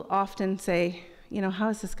 People often say, how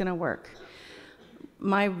is this going to work?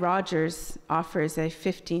 My Rogers offers a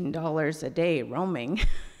 $15 a day roaming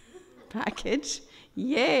package.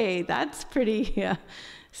 Yay, that's pretty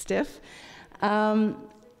stiff. 16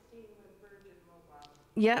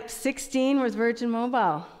 with Virgin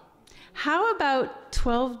Mobile. How about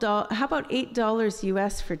 $8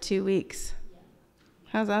 US for 2 weeks?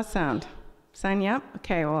 How's that sound? Sign you up?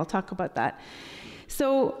 Okay, well, I'll talk about that.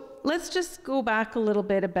 So let's just go back a little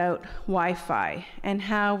bit about Wi-Fi and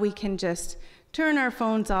how we can just turn our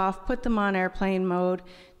phones off, put them on airplane mode,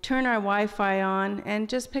 turn our Wi-Fi on, and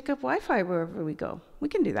just pick up Wi-Fi wherever we go. We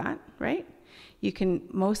can do that, right?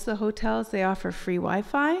 Most of the hotels, they offer free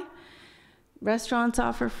Wi-Fi. Restaurants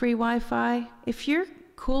offer free Wi-Fi. If you're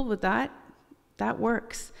cool with that, that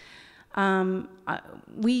works.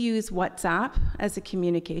 We use WhatsApp as a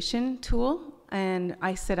communication tool, and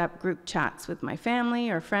I set up group chats with my family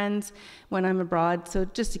or friends when I'm abroad, so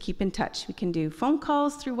just to keep in touch. We can do phone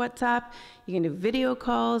calls through WhatsApp, you can do video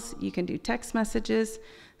calls, you can do text messages.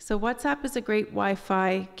 So WhatsApp is a great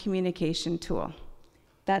Wi-Fi communication tool.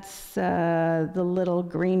 That's the little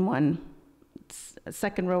green one, it's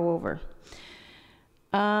second row over.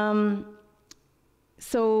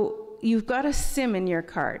 So you've got a SIM in your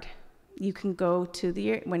card. You can go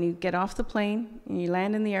to when you get off the plane and you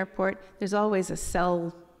land in the airport, there's always a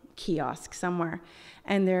cell kiosk somewhere.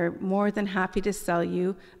 And they're more than happy to sell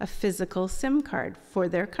you a physical SIM card for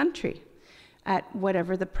their country at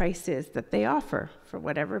whatever the price is that they offer for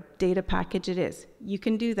whatever data package it is. You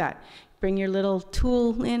can do that. Bring your little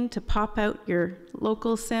tool in to pop out your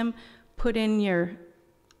local SIM, put in your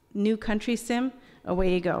new country SIM,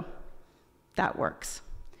 away you go. That works.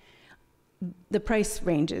 The price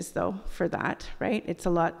ranges though for that, right? It's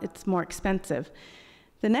more expensive.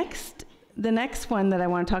 The next one that I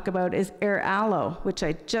want to talk about is AirAllo, which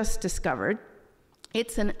I just discovered.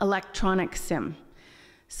 It's an electronic SIM.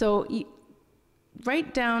 So you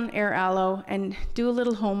write down AirAllo and do a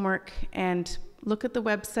little homework and look at the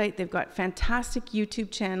website. They've got fantastic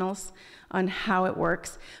YouTube channels on how it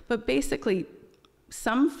works. But basically,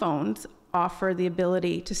 some phones offer the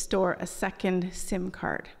ability to store a second SIM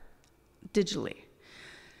card digitally.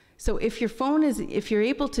 So if you're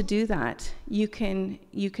able to do that, you can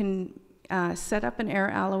set up an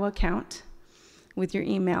AirAllo account with your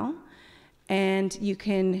email, and you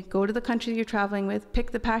can go to the country you're traveling with,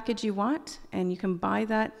 pick the package you want, and you can buy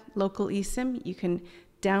that local eSIM. You can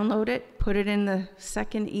download it, put it in the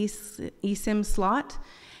second eSIM slot,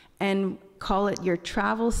 and call it your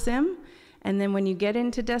travel SIM. And then when you get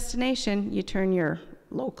into destination, you turn your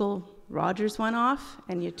local Rogers one off,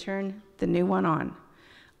 and you turn the new one on.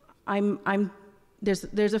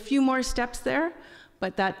 There's a few more steps there,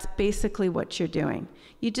 but that's basically what you're doing.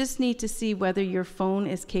 You just need to see whether your phone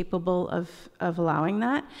is capable of allowing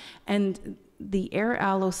that. And the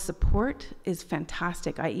AirAllo support is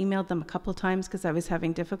fantastic. I emailed them a couple times because I was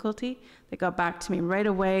having difficulty. They got back to me right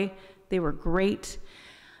away. They were great.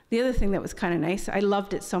 The other thing that was kind of nice, I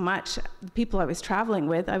loved it so much, the people I was traveling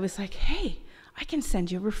with, I was like, hey, I can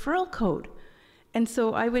send you a referral code. And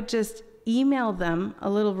so I would just email them a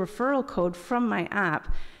little referral code from my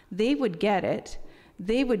app. They would get it.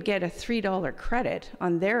 They would get a $3 credit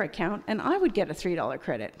on their account, and I would get a $3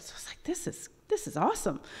 credit. So I was like, this is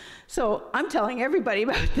awesome. So I'm telling everybody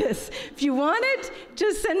about this. If you want it,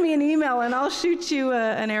 just send me an email, and I'll shoot you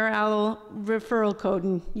an AirAllo referral code,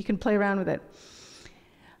 and you can play around with it.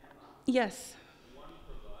 Yes? One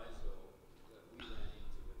proviso that we ran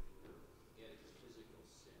into if you're getting a physical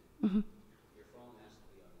SIM, your phone has to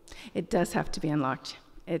be unlocked. It does have to be unlocked.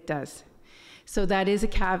 It does. So that is a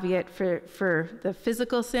caveat for the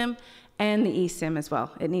physical SIM and the eSIM as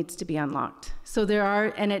well. It needs to be unlocked. So there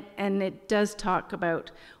are, and it does talk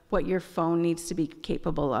about what your phone needs to be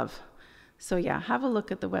capable of. So yeah, have a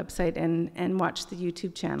look at the website and watch the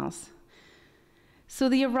YouTube channels. So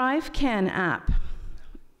the ArriveCan app.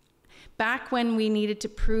 Back when we needed to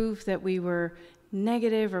prove that we were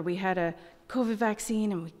negative or we had a COVID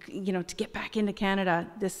vaccine and to get back into Canada,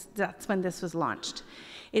 that's when this was launched.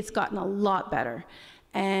 It's gotten a lot better.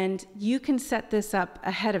 And you can set this up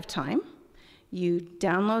ahead of time. You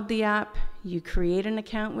download the app, you create an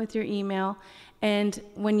account with your email, and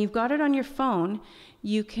when you've got it on your phone,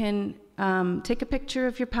 you can take a picture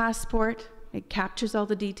of your passport. It captures all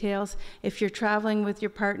the details. If you're traveling with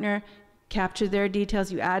your partner, capture their details.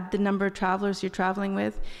 You add the number of travelers you're traveling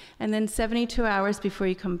with, and then 72 hours before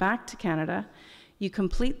you come back to Canada, you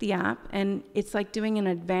complete the app, and it's like doing an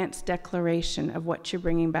advanced declaration of what you're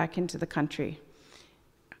bringing back into the country.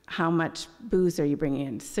 How much booze are you bringing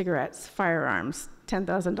in? Cigarettes, firearms,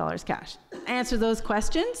 $10,000 cash. Answer those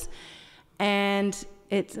questions, and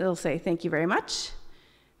it'll say, thank you very much.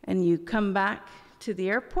 And you come back to the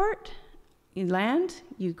airport, you land,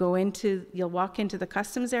 you'll walk into the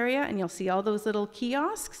customs area, and you'll see all those little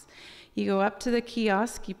kiosks. You go up to the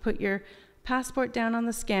kiosk, you put your passport down on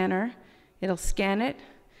the scanner, it'll scan it,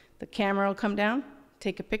 the camera will come down,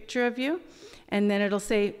 take a picture of you, and then it'll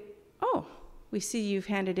say, oh, we see you've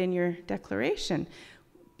handed in your declaration.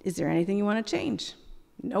 Is there anything you want to change?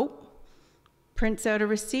 Nope. Prints out a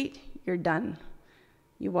receipt, you're done.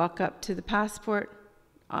 You walk up to the passport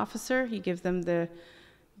officer, you give them the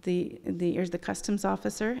customs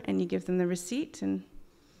officer, and you give them the receipt and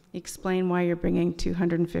explain why you're bringing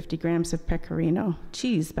 250 grams of pecorino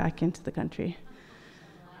cheese back into the country.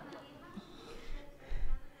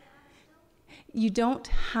 You don't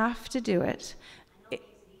have to do it.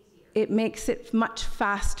 It makes it much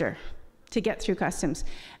faster to get through customs.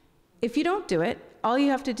 If you don't do it, all you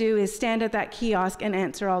have to do is stand at that kiosk and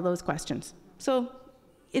answer all those questions. So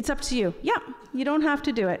it's up to you. Yeah, you don't have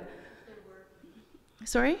to do it.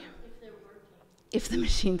 Sorry? If they're working. If the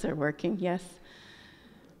machines are working, yes.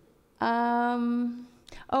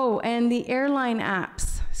 Oh, and the airline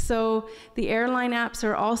apps. So the airline apps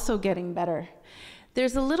are also getting better.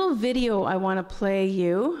 There's a little video I want to play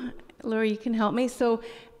you. Laura, you can help me. So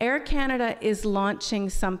Air Canada is launching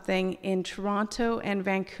something in Toronto and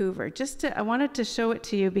Vancouver. I wanted to show it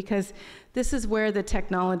to you because this is where the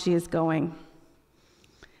technology is going.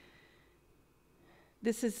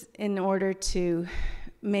 This is in order to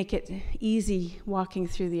make it easy walking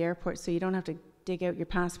through the airport so you don't have to dig out your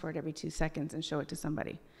passport every 2 seconds and show it to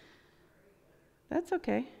somebody. That's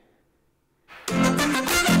okay.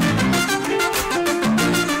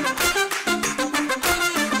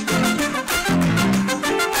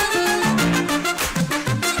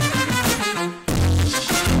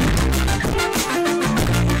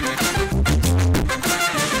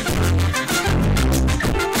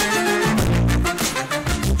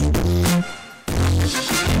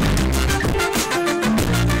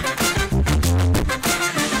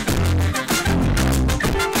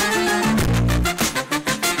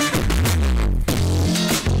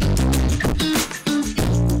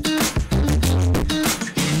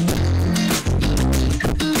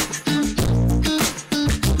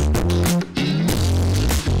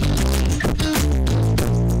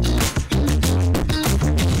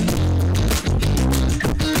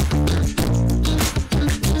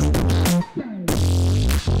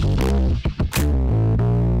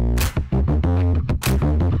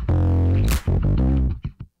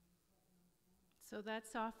 So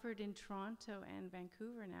that's offered in Toronto and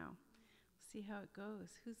Vancouver now. See how it goes.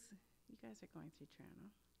 You guys are going through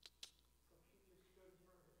Toronto.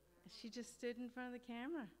 She just stood in front of the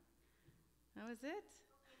camera. That was it.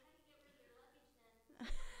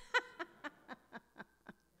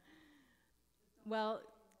 Well,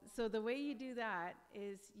 so the way you do that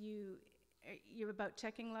is you're about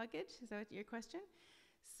checking luggage. Is that your question?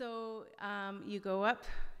 So you go up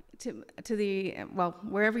to the, well,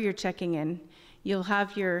 wherever you're checking in, you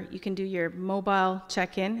can do your mobile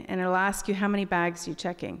check-in, and it'll ask you how many bags you're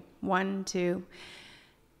checking. 1, 2.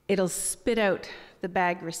 It'll spit out the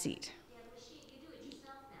bag receipt. Yeah, but you do it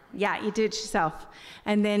yourself now. Yeah, you do it yourself.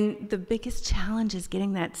 And then the biggest challenge is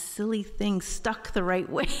getting that silly thing stuck the right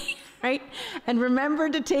way, right? And remember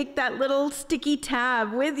to take that little sticky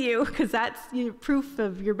tab with you, because that's your proof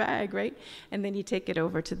of your bag, right? And then you take it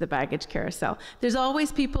over to the baggage carousel. There's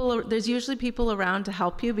usually people around to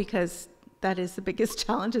help you, because that is the biggest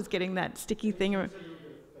challenge, is getting that sticky thing around.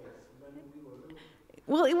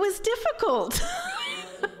 Well, it was difficult.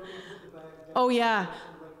 Oh, yeah.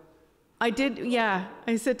 I did, yeah.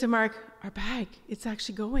 I said to Mark, our bag, it's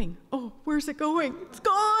actually going. Oh, where's it going? It's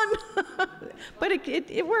gone. But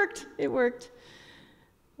it worked. It worked.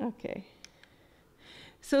 Okay.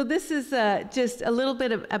 So this is just a little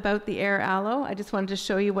bit about the Air Allo. I just wanted to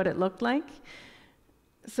show you what it looked like.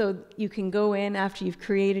 So you can go in after you've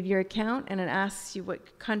created your account, and it asks you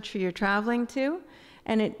what country you're traveling to,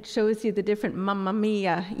 and it shows you the different Mamma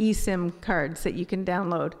Mia eSIM cards that you can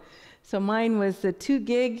download. So mine was the 2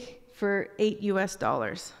 gig for $8 US.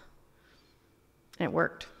 And it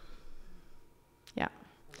worked. Yeah.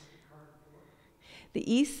 The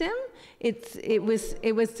eSIM, it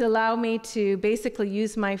was to allow me to basically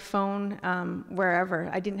use my phone wherever.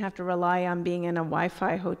 I didn't have to rely on being in a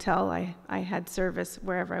Wi-Fi hotel. I had service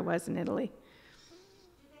wherever I was in Italy. Do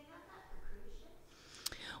they have that for cruise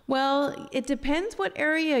ships? Well, it depends what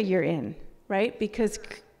area you're in, right? Because,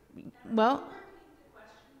 well,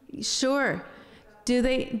 sure.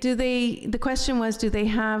 The question was, do they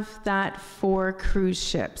have that for cruise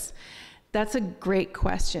ships? That's a great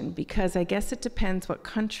question, because I guess it depends what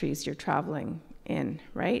countries you're traveling in,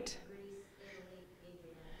 right?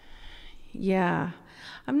 Yeah.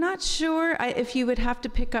 I'm not sure if you would have to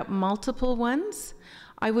pick up multiple ones.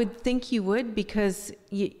 I would think you would, because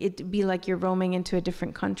it'd be like you're roaming into a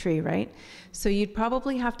different country, right? So you'd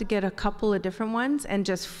probably have to get a couple of different ones and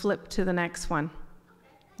just flip to the next one.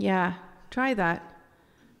 Yeah, try that.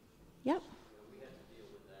 Yep. We had to deal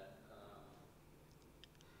with that.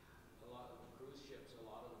 A lot of cruise ships, a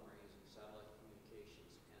lot of them are using satellite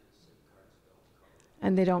communications, and the SIM cards don't cover it.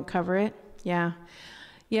 And they don't cover it? Yeah.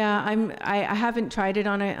 Yeah, I haven't tried it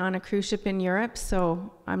on a cruise ship in Europe,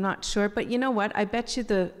 so I'm not sure. But you know what? I bet you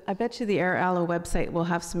the Air Allo website will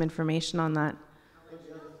have some information on that.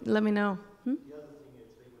 Let me know. The other thing is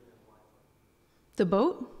they would have Wi-Fi. The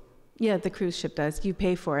boat? Yeah, the cruise ship does. You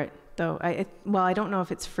pay for it, though. Well, I don't know if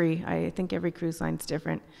it's free. I think every cruise line's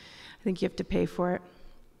different. I think you have to pay for it.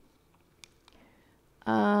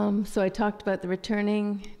 So I talked about the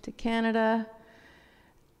returning to Canada.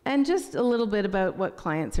 And just a little bit about what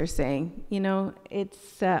clients are saying. You know,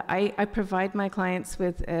 it's I provide my clients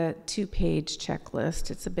with a 2-page checklist.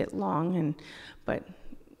 It's a bit long, but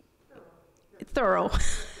thorough.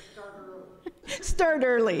 Start start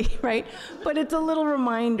early, right? But it's a little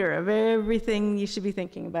reminder of everything you should be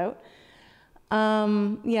thinking about.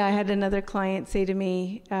 Yeah, I had another client say to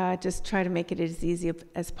me, just try to make it as easy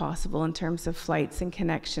as possible in terms of flights and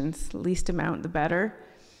connections. Least amount, the better.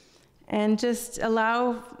 And just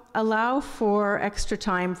allow for extra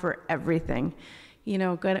time for everything. You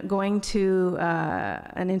know, going to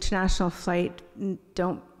an international flight,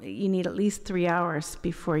 you need at least 3 hours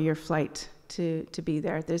before your flight to be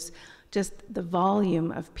there. There's just the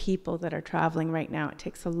volume of people that are traveling right now. It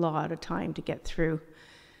takes a lot of time to get through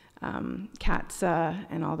CATSA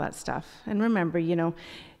and all that stuff. And remember, you know,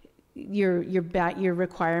 your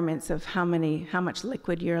requirements of how much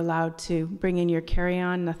liquid you're allowed to bring in your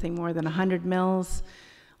carry-on, nothing more than 100 mils,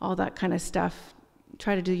 all that kind of stuff.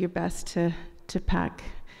 Try to do your best to pack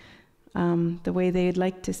the way they'd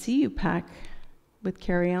like to see you pack with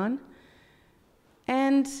carry-on.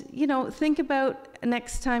 And, you know, think about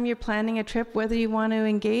next time you're planning a trip, whether you want to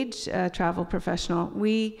engage a travel professional.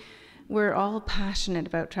 We're all passionate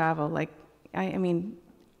about travel. Like, I mean,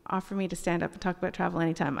 offer me to stand up and talk about travel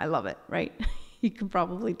anytime. I love it, right? You can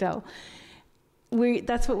probably tell.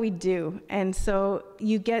 That's what we do. And so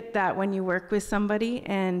you get that when you work with somebody,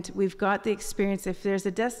 and we've got the experience. If there's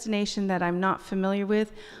a destination that I'm not familiar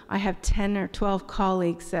with, I have 10 or 12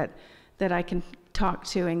 colleagues that I can talk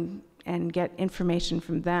to and get information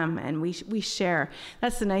from them, and we share.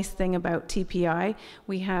 That's the nice thing about TPI.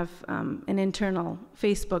 We have an internal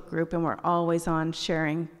Facebook group, and we're always on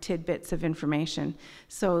sharing tidbits of information.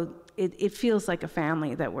 So it feels like a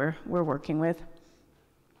family that we're working with.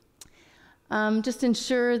 Just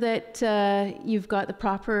ensure that you've got the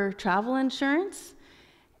proper travel insurance,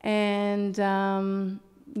 and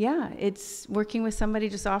yeah, it's working with somebody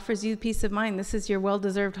just offers you peace of mind. This is your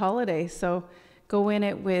well-deserved holiday, so go in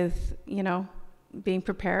it with, you know, being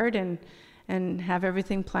prepared and have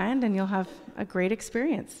everything planned, and you'll have a great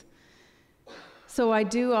experience. So I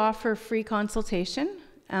do offer free consultation,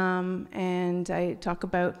 and I talk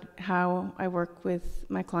about how I work with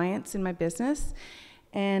my clients in my business.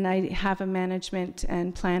 And I have a management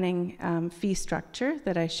and planning fee structure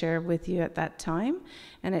that I share with you at that time.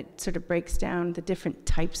 And it sort of breaks down the different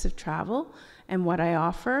types of travel and what I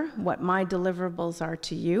offer, what my deliverables are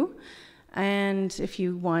to you. And if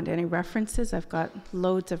you want any references, I've got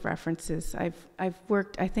loads of references. I've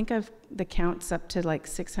worked, I think the count's up to like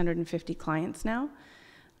 650 clients now.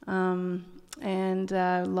 And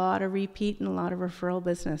a lot of repeat and a lot of referral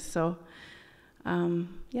business. So,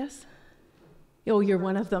 yes. Oh, you're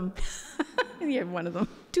one of them. You're one of them.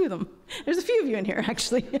 Two of them. There's a few of you in here,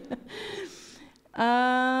 actually.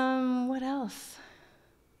 What else?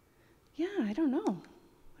 Yeah, I don't know.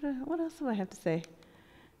 What else do I have to say?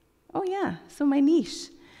 Oh, yeah, so my niche.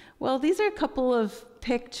 Well, these are a couple of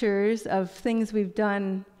pictures of things we've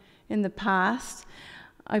done in the past.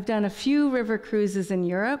 I've done a few river cruises in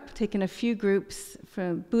Europe, taken a few groups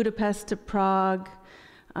from Budapest to Prague.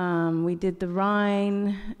 We did the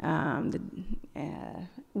Rhine.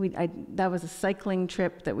 That was a cycling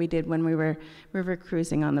trip that we did when we were river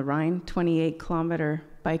cruising on the Rhine, 28-kilometer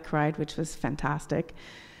bike ride, which was fantastic.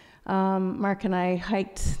 Mark and I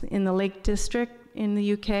hiked in the Lake District in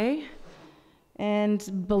the UK.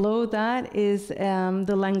 And below that is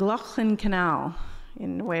the Llangollen Canal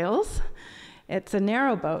in Wales. It's a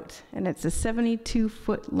narrowboat, and it's a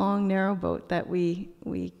 72-foot long narrowboat that we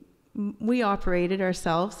operated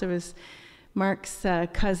ourselves. There was Mark's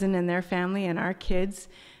cousin and their family and our kids,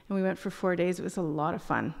 and we went for 4 days. It was a lot of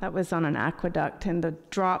fun. That was on an aqueduct, and the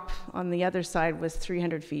drop on the other side was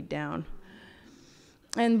 300 feet down.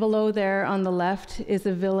 And below there on the left is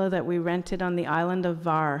a villa that we rented on the island of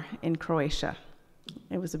Var in Croatia.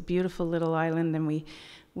 It was a beautiful little island, and we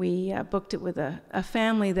booked it with a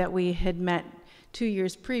family that we had met 2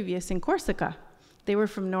 years previous in Corsica. They were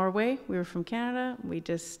from Norway, we were from Canada. We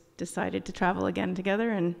just decided to travel again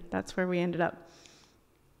together, and that's where we ended up.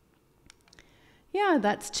 Yeah,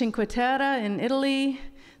 that's Cinque Terre in Italy.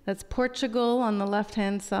 That's Portugal on the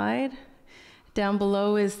left-hand side. Down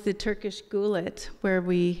below is the Turkish Gulet, where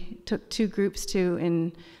we took 2 groups to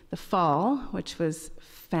in the fall, which was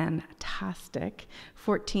fantastic.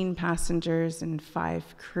 14 passengers and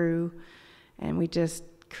 5 crew, and we just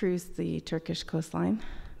cruised the Turkish coastline.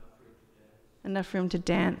 Enough room to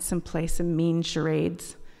dance and play some mean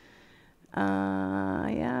charades.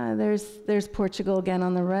 Yeah, there's Portugal again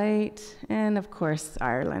on the right, and of course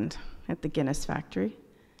Ireland at the Guinness factory.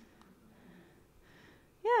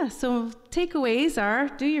 Yeah, so takeaways are: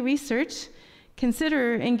 do your research,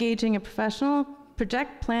 consider engaging a professional,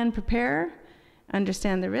 project, plan, prepare,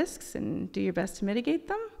 understand the risks, and do your best to mitigate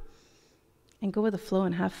them, and go with the flow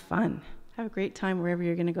and have fun. Have a great time wherever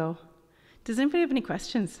you're going to go. Does anybody have any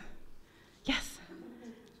questions? Yes.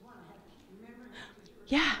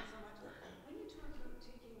 Yeah. When you talk about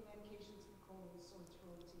taking medications for colds, sore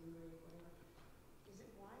throats, earache, whatever, is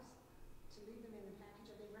it wise to leave them in the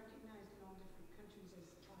package? Are they recognized in all different countries as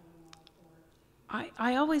Tylenol or?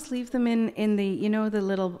 I always leave them in the, you know, the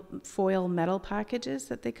little foil metal packages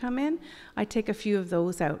that they come in. I take a few of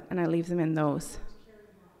those out and I leave them in those.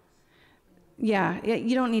 Yeah,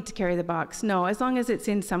 you don't need to carry the box. No, as long as it's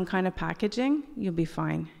in some kind of packaging, you'll be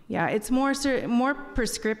fine. Yeah, it's more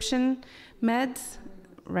prescription meds,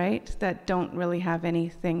 right, that don't really have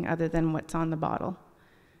anything other than what's on the bottle.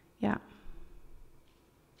 Yeah.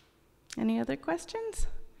 Any other questions?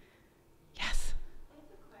 Yes. I have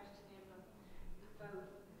a question, Emma, about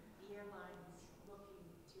the airlines booking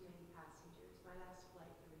too many passengers. My last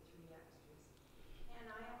flight, there were 3 extras. And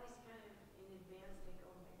I always kind of, in advance, think,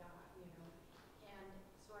 oh my God, you know. And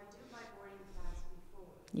so I do my boarding pass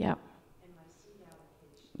before. Yep. And my seat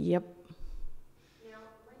allocation. Yep. Now,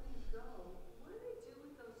 when you go, what do they do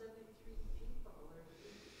with those other 3 people? Or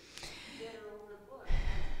that are overbooked?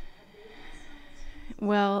 Have they got some?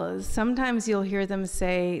 Well, sometimes you'll hear them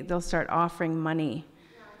say they'll start offering money.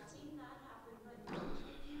 Yeah, I've seen that happen, but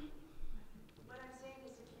what I'm saying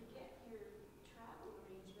is if you get your travel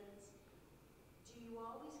arrangements, do you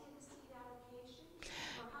always get a seat allocation?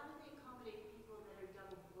 Or how do they accommodate people that are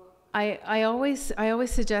double booked? I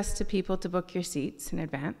always suggest to people to book your seats in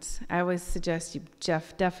advance. I always suggest you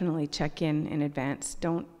definitely check in advance.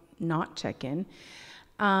 Don't not check in.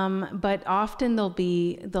 But often there'll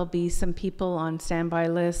be some people on standby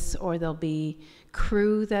lists, or there'll be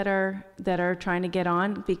crew that are trying to get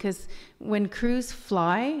on, because when crews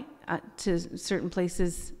fly to certain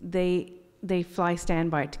places, they fly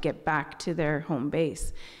standby to get back to their home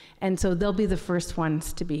base, and so they'll be the first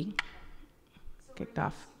ones to be kicked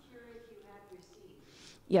off. Secure if you have your seat.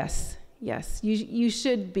 Yes. You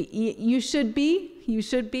should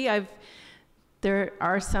be. There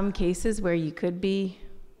are some cases where you could be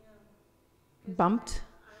bumped.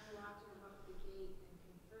 I'm allowed to book the gate and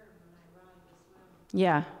confirm when I arrive as well.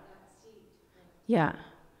 Yeah. That seat. Yeah.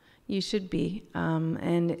 You should be. And I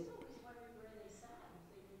always wondered where they sat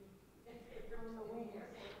if they were on the way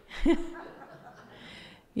here.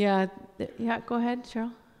 yeah, go ahead,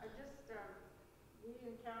 Cheryl. I just, we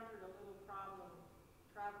encountered a little problem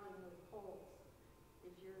traveling with poles.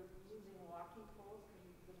 If you're using walking poles, because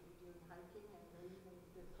you're going to be doing hiking, and they're using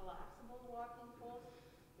the collapsible walking poles,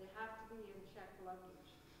 they have to be in checked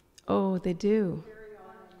luggage. Oh, they do. Carry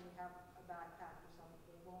on and you have a backpack or something,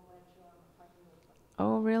 they won't let you on the plane with them.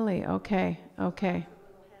 Oh, really? Okay. That's a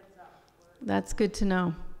little heads up. That's good to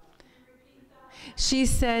know. She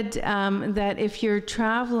said that if you're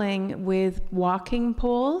traveling with walking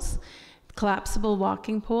poles, collapsible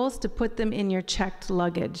walking poles, to put them in your checked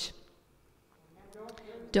luggage.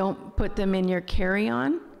 Don't put them in your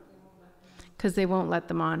carry-on, because they won't let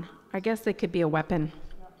them on. I guess they could be a weapon.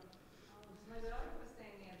 My daughter was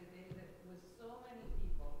saying the other day that with so many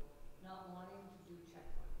people not wanting to do check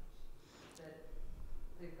luggage, that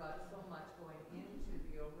they've got so much going into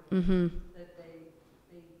the overhead, that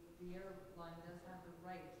the airline does have the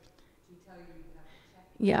right to tell you you have to check.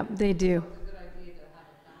 Yeah, they do. It's a good idea to have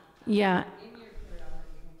a backpack Yeah. in your carry-on that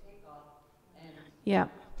you can take off. And Yeah.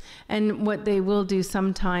 And what they will do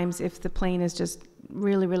sometimes, if the plane is just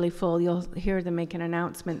really, really full, you'll hear them make an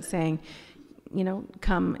announcement saying, you know,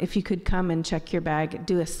 if you could come and check your bag,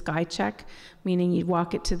 do a sky check, meaning you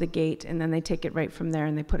walk it to the gate and then they take it right from there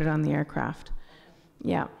and they put it on the aircraft.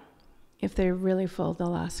 Yeah. If they're really full,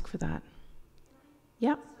 they'll ask for that.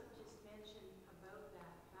 Yeah. Also just mention about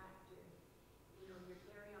that factor, you know, your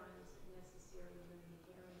carry-on isn't necessarily going to be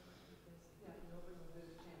carry-on because but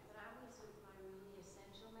I always, with my really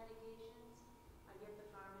essential medications, I get the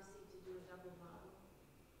pharmacy to do a double bottle.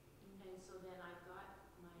 And so then I've got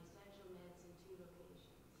my essential meds in 2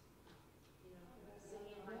 locations. You know,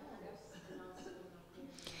 sitting in my purse and also in my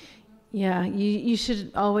carry-on. Yeah, you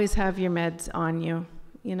should always have your meds on you,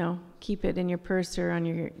 you know, keep it in your purse or on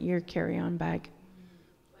your carry-on bag.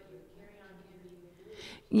 But your carry-on can be removed.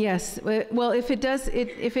 Yes, well, if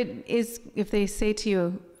they say to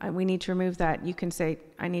you, we need to remove that, you can say,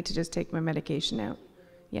 I need to just take my medication out.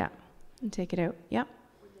 Yeah, and take it out. Yeah,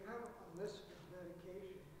 When you have a list of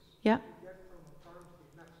medications yeah. you get from a pharmacy,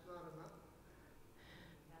 that's not enough.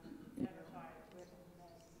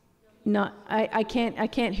 No, I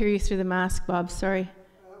can't hear you through the mask, Bob, sorry.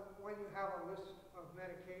 When you have a list of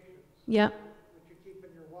medications Yeah, that you keep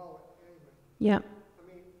in your wallet anyway. yeah. I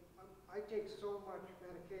mean, I take so much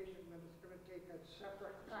medication that it's going to take a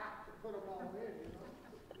separate pack to put them all in, you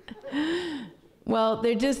know? Well,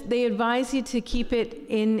 they advise you to keep it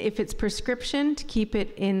in, if it's prescription, to keep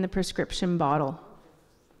it in the prescription bottle.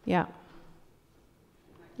 Yeah.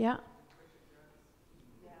 Yeah.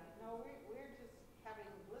 Yeah, no, we're just having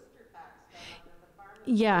blister packs done under the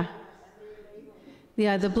pharmacy. Yeah.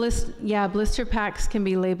 Yeah, blister packs can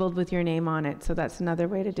be labeled with your name on it, so that's another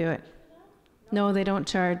way to do it. No, they don't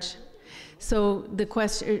charge. So the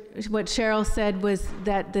question, what Cheryl said was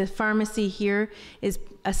that the pharmacy here is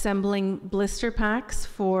assembling blister packs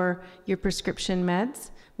for your prescription meds,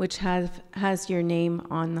 which has your name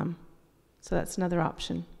on them. So that's another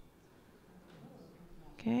option.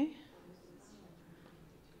 Okay.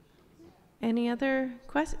 Any other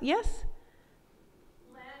questions? Yes?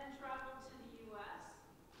 Len traveled to the U.S.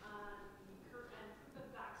 And proof of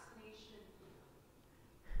vaccination.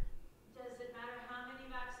 Does it matter how many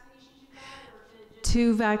vaccinations you got, or did it just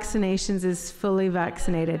 2 vaccinations is fully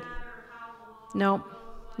vaccinated. matter how long?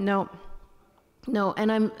 No, no,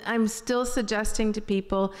 and I'm still suggesting to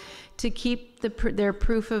people to keep their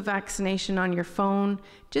proof of vaccination on your phone.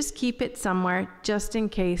 Just keep it somewhere, just in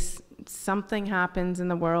case something happens in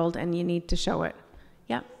the world and you need to show it.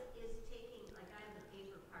 Yeah. Is taking, like I have the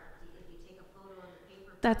paper part, if you take a photo of the paper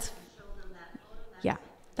part That's, and show them that photo, that's yeah,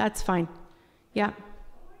 that's fine. Yeah,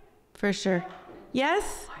 for sure.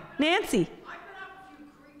 Yes, Nancy? I've been up a few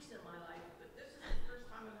creeks in my life, but this is the first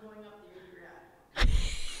time I'm going up the Adriatic.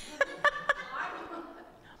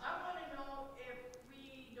 I want to know if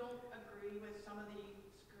we don't agree with some of the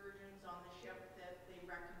excursions on the ship that they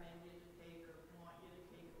recommend you to take or want you to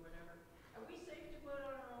take or whatever. Are we safe to go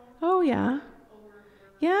out on our own? Oh, yeah.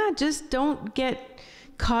 Yeah, just don't get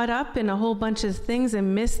caught up in a whole bunch of things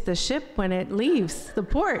and miss the ship when it leaves the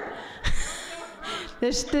port.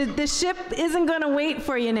 The ship isn't going to wait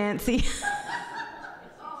for you, Nancy. It's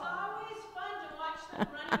always fun to watch them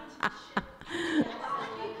run into the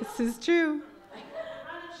ship. This is true. Run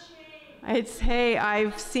of shame. It's, hey,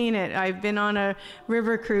 I've seen it. I've been on a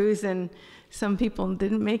river cruise and some people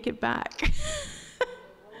didn't make it back.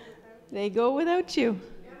 They go without you.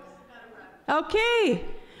 Okay.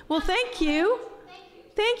 Well, thank you.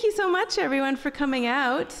 Thank you so much, everyone, for coming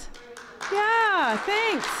out. Yeah,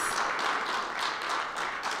 thanks.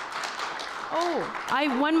 Oh,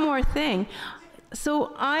 one more thing.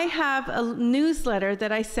 So I have a newsletter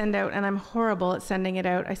that I send out, and I'm horrible at sending it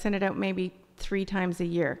out. I send it out maybe 3 times a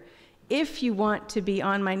year. If you want to be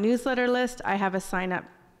on my newsletter list, I have a sign-up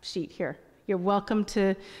sheet here. You're welcome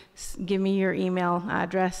to give me your email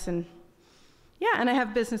address, and yeah, and I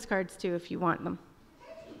have business cards too if you want them.